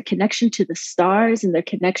around us, their connection to the stars and their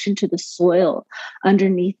connection to the soil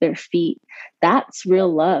underneath their feet. That's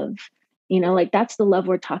real love. That's the love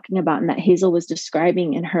we're talking about, and that Hazel was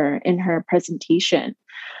describing in her presentation.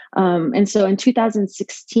 And so in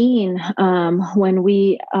 2016, when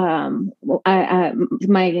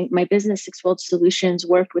my business, Six World Solutions,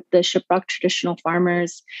 worked with the Shiprock Traditional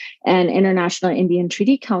Farmers and International Indian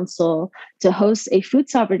Treaty Council to host a food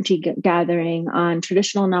sovereignty gathering on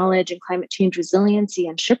traditional knowledge and climate change resiliency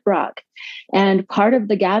and shiprock. And part of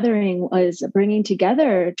the gathering was bringing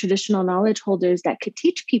together traditional knowledge holders that could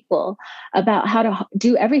teach people about how to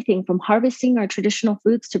do everything from harvesting our traditional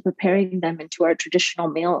foods to preparing them into our traditional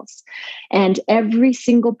meals. And every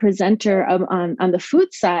single presenter on the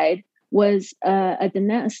food side was a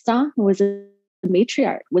Diné was a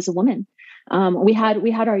matriarch, was a woman. We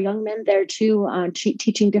had our young men there too,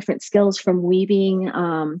 teaching different skills from weaving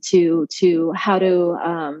to how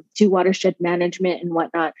to do watershed management and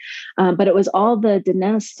whatnot. But it was all the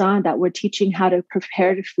Diné that were teaching how to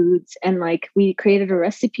prepare the foods, and like we created a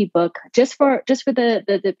recipe book just for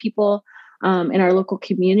the people in our local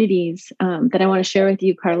communities that I want to share with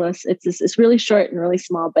you, Karlos. It's really short and really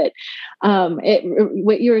small, but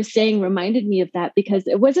what you were saying reminded me of that, because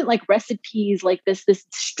it wasn't like recipes, like this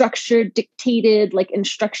structured, dictated like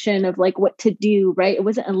instruction of like what to do, right? It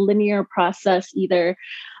wasn't a linear process either,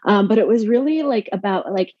 but it was really like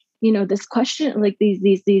about like, you know, this question, like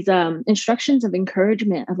these instructions of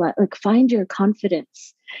encouragement of like find your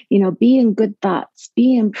confidence. You know, be in good thoughts,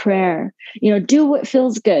 be in prayer, you know, do what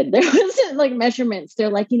feels good. There wasn't like measurements. They're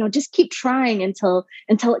like, you know, just keep trying until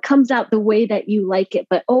it comes out the way that you like it.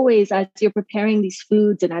 But always, as you're preparing these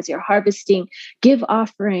foods and as you're harvesting, give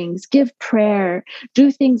offerings, give prayer,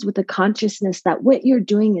 do things with the consciousness that what you're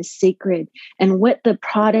doing is sacred, and what the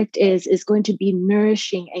product is going to be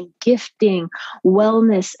nourishing and gifting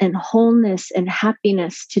wellness and wholeness and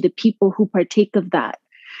happiness to the people who partake of that.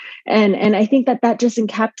 And I think that just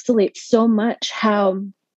encapsulates so much how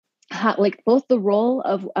like both the role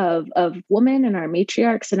of women and our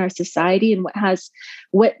matriarchs in our society, and what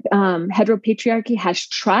heteropatriarchy has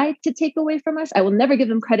tried to take away from us. I will never give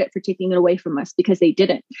them credit for taking it away from us, because they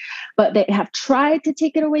didn't, but they have tried to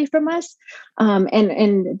take it away from us,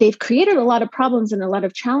 and they've created a lot of problems and a lot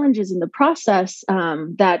of challenges in the process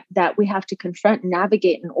that we have to confront and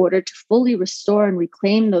navigate in order to fully restore and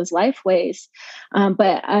reclaim those lifeways.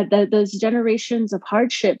 But those generations of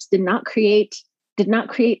hardships did not create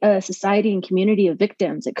a society and community of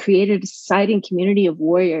victims. It created a society and community of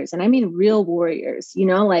warriors. And I mean real warriors, you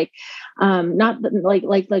know, like not like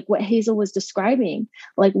what Hazel was describing.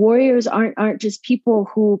 Like warriors aren't just people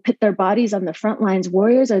who put their bodies on the front lines.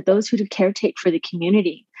 Warriors are those who caretake for the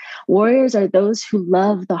community. Warriors are those who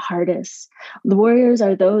love the hardest. The warriors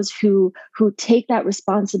are those who take that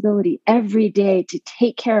responsibility every day to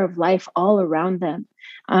take care of life all around them.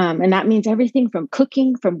 And that means everything from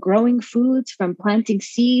cooking, from growing foods, from planting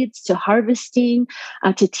seeds, to harvesting,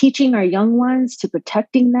 to teaching our young ones, to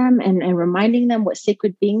protecting them and reminding them what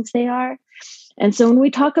sacred beings they are. And so when we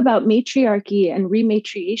talk about matriarchy and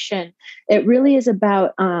rematriation, it really is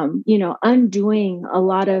about, undoing a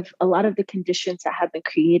lot of the conditions that have been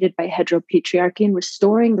created by heteropatriarchy and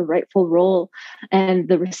restoring the rightful role and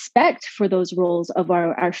the respect for those roles of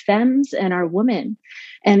our femmes and our women.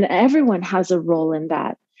 And everyone has a role in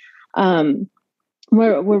that.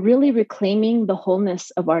 We're really reclaiming the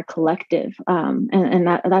wholeness of our collective. And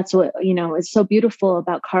that's what, you know, is so beautiful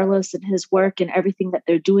about Karlos and his work and everything that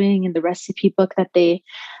they're doing in the recipe book that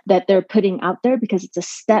they're putting out there, because it's a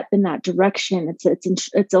step in that direction.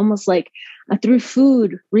 It's almost like through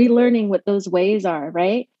food, relearning what those ways are,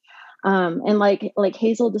 right? And like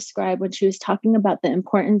Hazel described when she was talking about the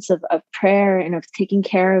importance of prayer and of taking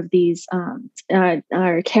care of these,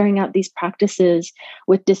 or carrying out these practices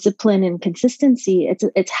with discipline and consistency.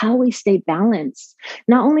 It's how we stay balanced,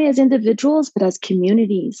 not only as individuals, but as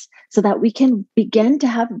communities, so that we can begin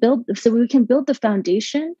to build the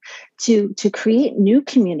foundation to create new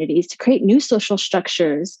communities, to create new social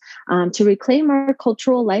structures, to reclaim our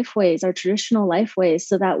cultural lifeways, our traditional lifeways,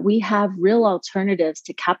 so that we have real alternatives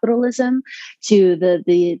to capitalism, to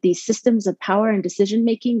the systems of power and decision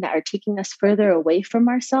making that are taking us further away from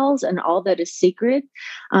ourselves and all that is sacred.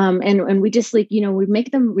 And we just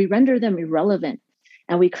we render them irrelevant,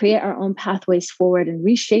 and we create our own pathways forward and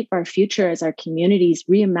reshape our future as our communities,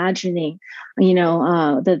 reimagining,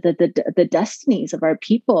 the destinies of our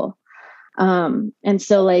people. And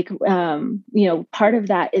so part of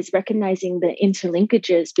that is recognizing the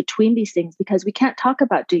interlinkages between these things, because we can't talk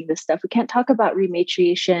about doing this stuff. We can't talk about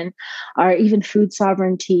rematriation or even food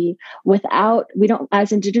sovereignty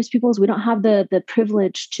as Indigenous peoples, we don't have the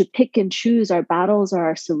privilege to pick and choose our battles or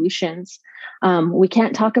our solutions. We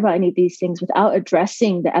can't talk about any of these things without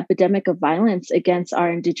addressing the epidemic of violence against our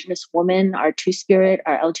Indigenous women, our Two-Spirit,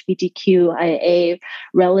 our LGBTQIA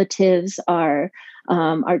relatives, our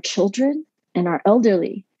children and our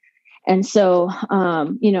elderly. And so,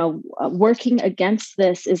 working against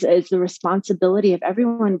this is the responsibility of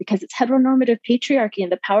everyone, because it's heteronormative patriarchy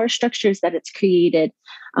and the power structures that it's created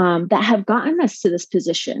that have gotten us to this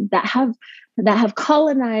position, that have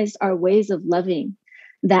colonized our ways of loving,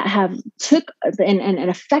 that have took and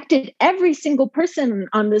affected every single person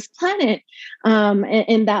on this planet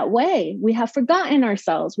in that way. We have forgotten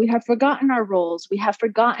ourselves. We have forgotten our roles. We have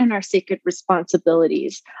forgotten our sacred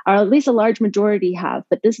responsibilities, or at least a large majority have.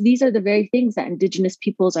 But these are the very things that Indigenous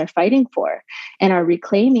peoples are fighting for and are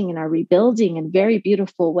reclaiming and are rebuilding in very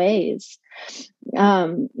beautiful ways.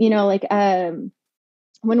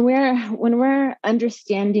 When we're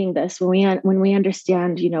understanding this, when we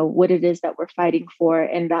understand, what it is that we're fighting for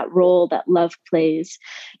and that role that love plays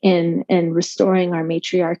in restoring our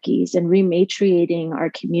matriarchies and rematriating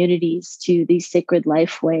our communities to these sacred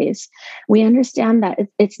lifeways, we understand that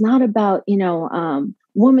it's not about,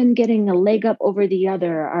 woman getting a leg up over the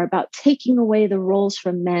other, or about taking away the roles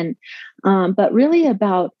from men, but really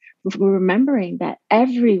about remembering that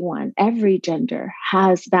everyone, every gender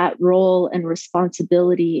has that role and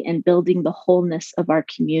responsibility in building the wholeness of our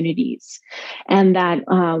communities. And that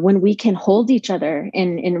when we can hold each other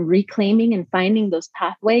in reclaiming and finding those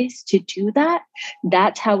pathways to do that,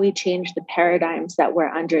 that's how we change the paradigms that we're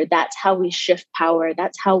under. That's how we shift power.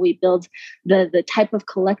 That's how we build the type of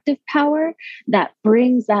collective power that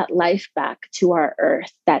brings that life back to our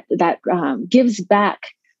earth, that gives back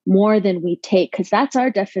more than we take, because that's our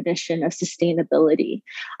definition of sustainability.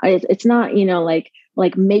 It's not,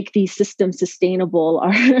 like make these systems sustainable,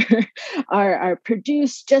 are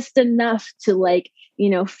produce just enough to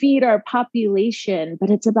feed our population, but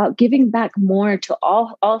it's about giving back more to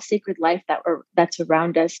all sacred life that's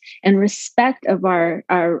around us, and respect of our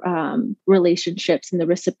relationships and the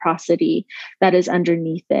reciprocity that is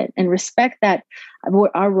underneath it, and respect that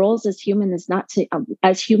our roles as humans is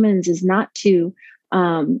not to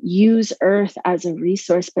use Earth as a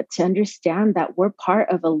resource, but to understand that we're part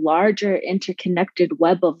of a larger interconnected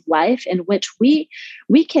web of life in which we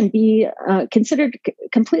can be considered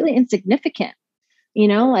completely insignificant.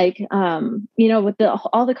 With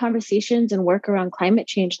all the conversations and work around climate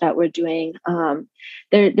change that we're doing,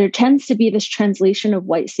 there tends to be this translation of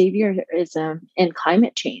white saviorism in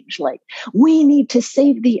climate change. Like, we need to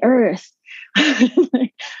save the Earth.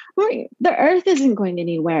 The Earth isn't going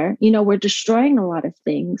anywhere. We're destroying a lot of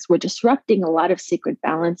things. We're disrupting a lot of sacred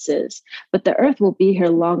balances, but the Earth will be here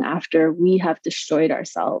long after we have destroyed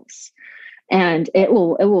ourselves. And it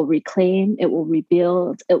will reclaim, it will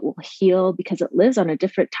rebuild, it will heal, because it lives on a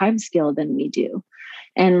different time scale than we do.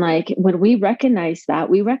 And when we recognize that,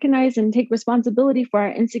 we recognize and take responsibility for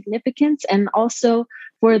our insignificance, and also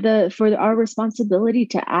for our responsibility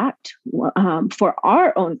to act for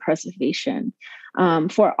our own preservation,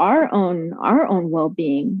 for our own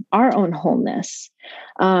well-being, our own wholeness.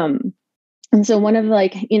 And so one of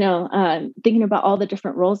thinking about all the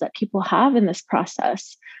different roles that people have in this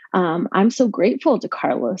process, I'm so grateful to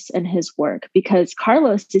Karlos and his work, because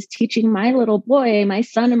Karlos is teaching my little boy, my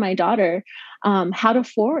son and my daughter, how to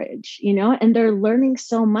forage, and they're learning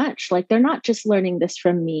so much. Like, they're not just learning this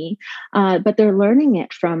from me, but they're learning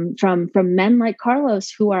it from men like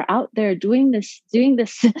Karlos, who are out there doing this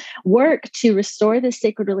work to restore this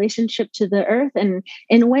sacred relationship to the earth, and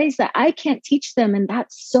in ways that I can't teach them. And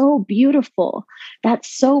that's so beautiful. That's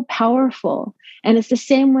so powerful. And it's the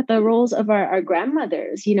same with the roles of our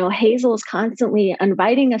grandmothers. Hazel is constantly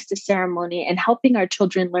inviting us to ceremony and helping our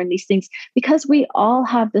children learn these things, because we all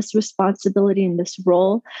have this responsibility in this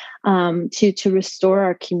role to restore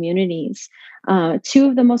our communities. Two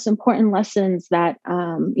of the most important lessons that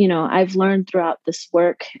I've learned throughout this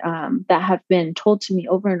work, that have been told to me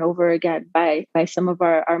over and over again by some of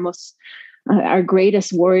our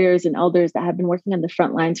greatest warriors and elders that have been working on the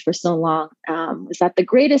front lines for so long, is that the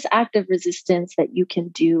greatest act of resistance that you can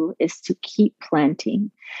do is to keep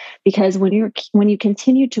planting. Because when you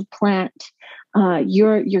continue to plant,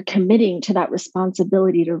 you're committing to that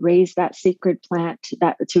responsibility to raise that sacred plant,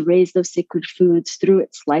 to raise those sacred foods through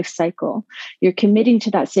its life cycle. You're committing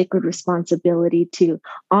to that sacred responsibility to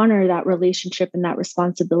honor that relationship and that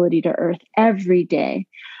responsibility to Earth every day.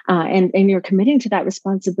 And you're committing to that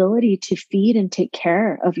responsibility to feed and take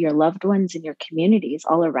care of your loved ones and your communities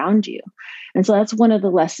all around you. And so that's one of the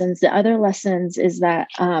lessons. The other lesson is that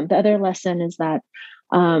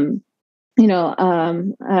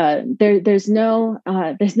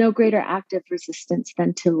there's no greater act of resistance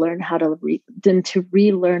than to relearn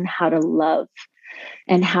how to love,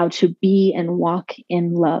 and how to be and walk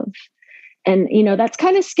in love. And, that's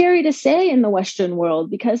kind of scary to say in the Western world,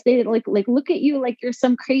 because they like look at you like you're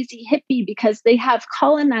some crazy hippie, because they have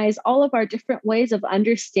colonized all of our different ways of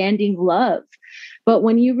understanding love. But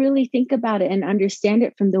when you really think about it and understand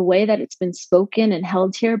it from the way that it's been spoken and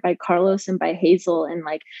held here by Karlos and by Hazel, and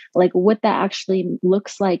like what that actually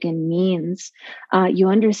looks like and means, you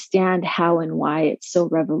understand how and why it's so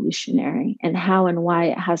revolutionary, and how and why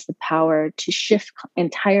it has the power to shift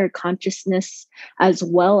entire consciousness as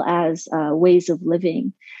well as ways of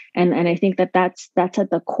living. And I think that's at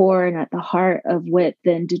the core and at the heart of what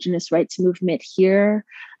the Indigenous rights movement here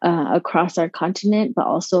across our continent, but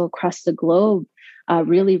also across the globe,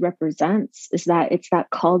 really represents, is that it's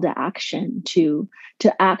that call to action to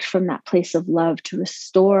act from that place of love, to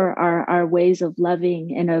restore our ways of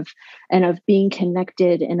loving and of being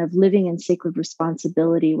connected and of living in sacred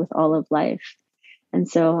responsibility with all of life. And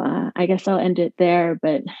so I guess I'll end it there,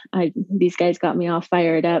 but these guys got me all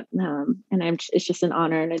fired up, and it's just an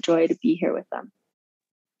honor and a joy to be here with them.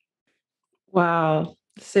 Wow,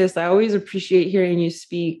 sis, I always appreciate hearing you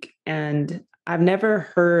speak, and I've never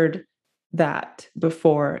heard that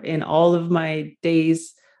before in all of my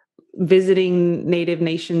days visiting Native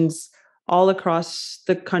nations all across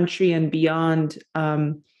the country and beyond.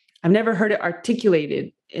 I've never heard it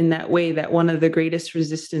articulated in that way, that one of the greatest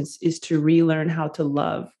resistance is to relearn how to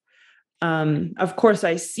love. Of course,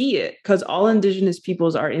 I see it because all Indigenous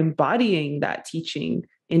peoples are embodying that teaching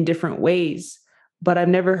in different ways, but I've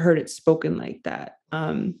never heard it spoken like that.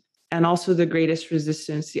 And also the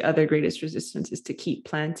other greatest resistance is to keep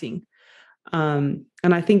planting. And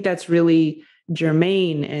I think that's really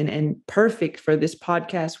germane and perfect for this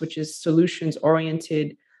podcast, which is solutions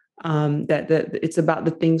oriented, that it's about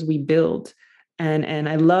the things we build. And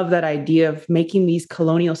I love that idea of making these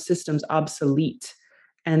colonial systems obsolete,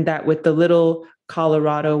 and that with the Little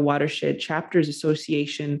Colorado Watershed Chapters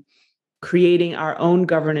Association, creating our own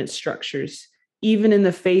governance structures, even in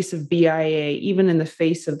the face of BIA, even in the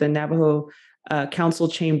face of the Navajo council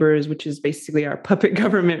chambers, which is basically our puppet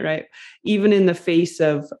government, right? Even in the face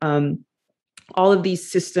of all of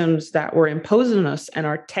these systems that were imposed on us and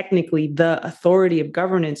are technically the authority of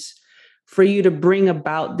governance, for you to bring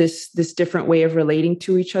about this different way of relating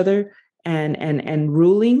to each other and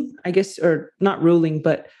ruling, I guess, or not ruling,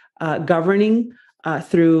 but governing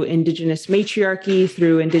through Indigenous matriarchy,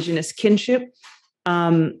 through Indigenous kinship.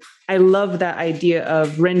 I love that idea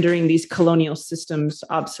of rendering these colonial systems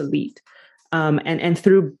obsolete. And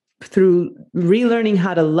through relearning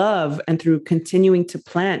how to love and through continuing to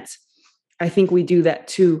plant, I think we do that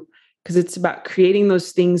too, because it's about creating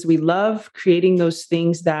those things we love, creating those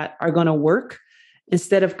things that are going to work,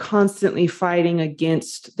 instead of constantly fighting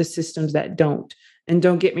against the systems that don't. And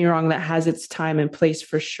don't get me wrong, that has its time and place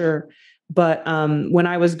for sure. But when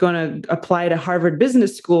I was going to apply to Harvard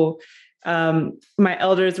Business School, my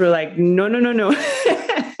elders were like, no.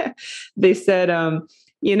 They said, I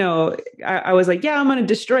was like, yeah, I'm going to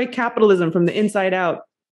destroy capitalism from the inside out,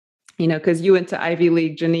 because you went to Ivy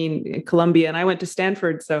League, Janene, in Columbia, and I went to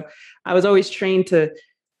Stanford. So I was always trained to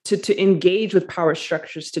engage with power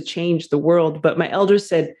structures to change the world. But my elders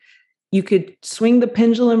said, you could swing the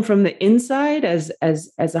pendulum from the inside as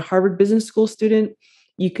a Harvard Business School student.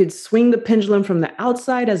 You could swing the pendulum from the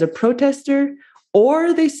outside as a protester,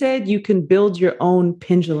 or they said you can build your own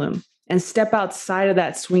pendulum and step outside of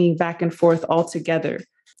that swinging back and forth altogether.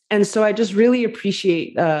 And so I just really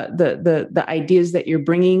appreciate the ideas that you're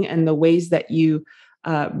bringing and the ways that you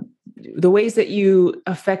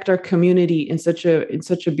affect our community in such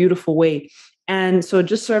a beautiful way. And so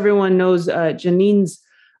just so everyone knows, Janene's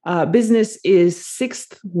business is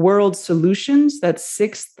Sixth World Solutions. That's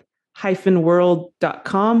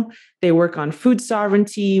sixth-world.com. They work on food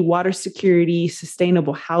sovereignty, water security,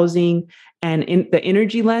 sustainable housing, and in the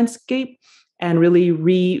energy landscape, and really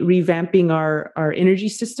revamping our energy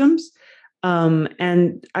systems.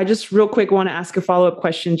 And I just real quick want to ask a follow-up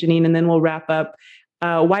question, Janene, and then we'll wrap up.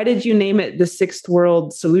 Why did you name it the Sixth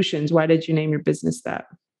World Solutions? Why did you name your business that?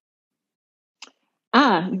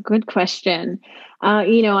 Good question.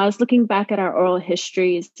 I was looking back at our oral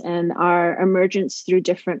histories and our emergence through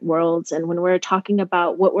different worlds. And when we're talking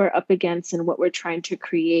about what we're up against and what we're trying to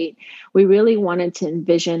create, we really wanted to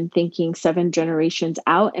envision thinking 7 generations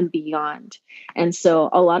out and beyond. And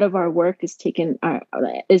so a lot of our work is done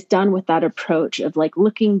with that approach of like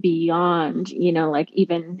looking beyond,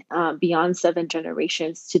 even beyond 7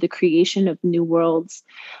 generations to the creation of new worlds,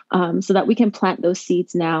 so that we can plant those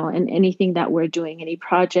seeds now. And anything that we're doing, any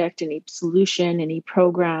project, any solution, any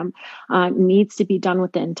program needs to be done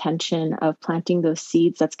with the intention of planting those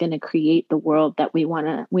seeds that's going to create the world that we want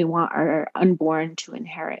our unborn to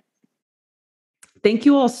inherit. Thank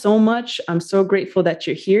you all so much. I'm so grateful that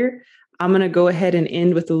you're here. I'm going to go ahead and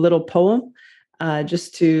end with a little poem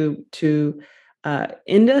just to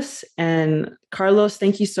end us. And Karlos,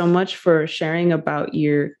 thank you so much for sharing about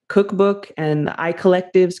your cookbook and the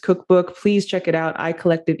iCollective's cookbook. Please check it out,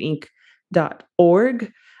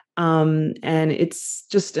 icollectiveinc.org. And it's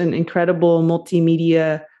just an incredible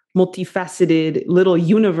multimedia, multifaceted little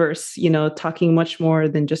universe, talking much more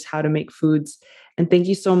than just how to make foods. And thank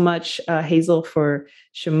you so much, Hazel, for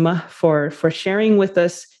sharing with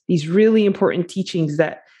us these really important teachings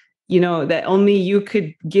that that only you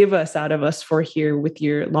could give us out of us for here with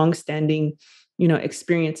your longstanding,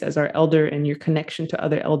 experience as our elder and your connection to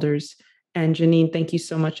other elders. And Janene, thank you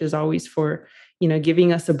so much as always for,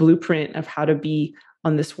 giving us a blueprint of how to be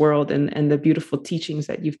on this world and the beautiful teachings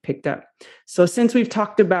that you've picked up. So since we've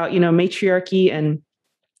talked about, matriarchy and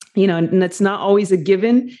it's not always a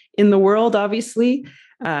given in the world, obviously.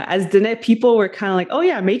 As Diné people, we're kind of like, oh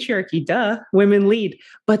yeah, matriarchy, duh, women lead.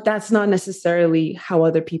 But that's not necessarily how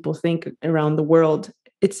other people think around the world.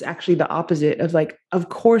 It's actually the opposite of like, of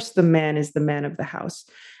course, the man is the man of the house.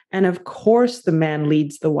 And of course, the man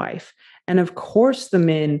leads the wife. And of course, the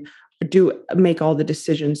men do make all the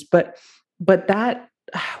decisions. But that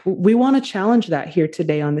we want to challenge that here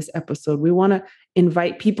today on this episode. We want to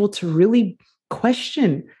invite people to really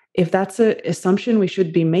question if that's an assumption we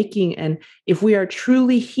should be making. And if we are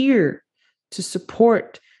truly here to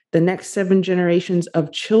support the next 7 generations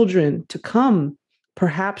of children to come,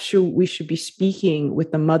 perhaps we should be speaking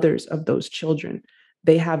with the mothers of those children.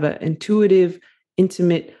 They have an intuitive,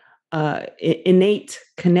 intimate, innate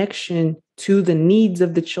connection to the needs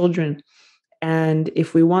of the children. And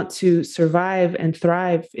if we want to survive and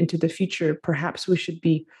thrive into the future, perhaps we should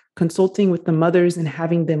be consulting with the mothers and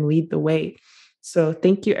having them lead the way. So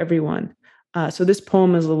thank you, everyone. So this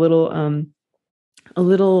poem is a little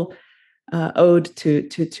ode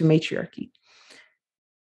to matriarchy.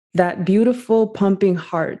 That beautiful pumping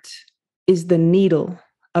heart is the needle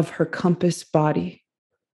of her compass body,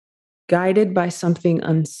 guided by something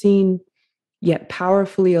unseen, yet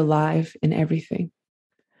powerfully alive in everything.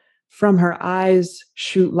 From her eyes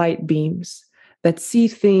shoot light beams that see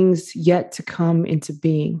things yet to come into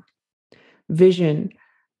being. Vision,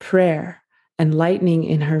 prayer, and lightning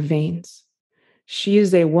in her veins. She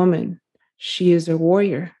is a woman. She is a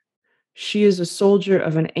warrior. She is a soldier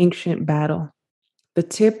of an ancient battle, the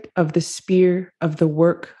tip of the spear of the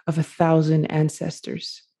work of 1,000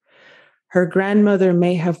 ancestors. Her grandmother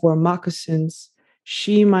may have worn moccasins.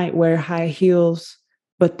 She might wear high heels,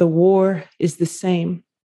 but the war is the same.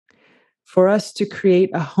 For us to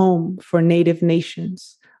create a home for Native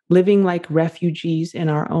nations, living like refugees in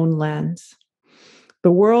our own lands.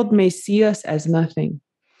 The world may see us as nothing,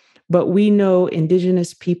 but we know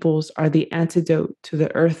Indigenous peoples are the antidote to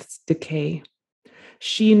the earth's decay.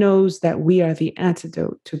 She knows that we are the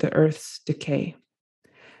antidote to the earth's decay.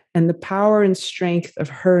 And the power and strength of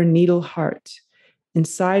her needle heart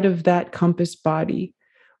inside of that compass body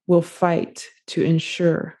will fight to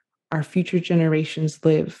ensure our future generations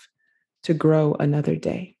live to grow another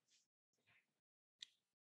day.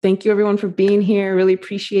 Thank you, everyone, for being here. Really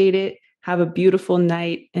appreciate it. Have a beautiful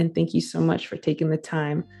night. And thank you so much for taking the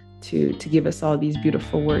time to give us all these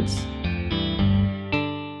beautiful words.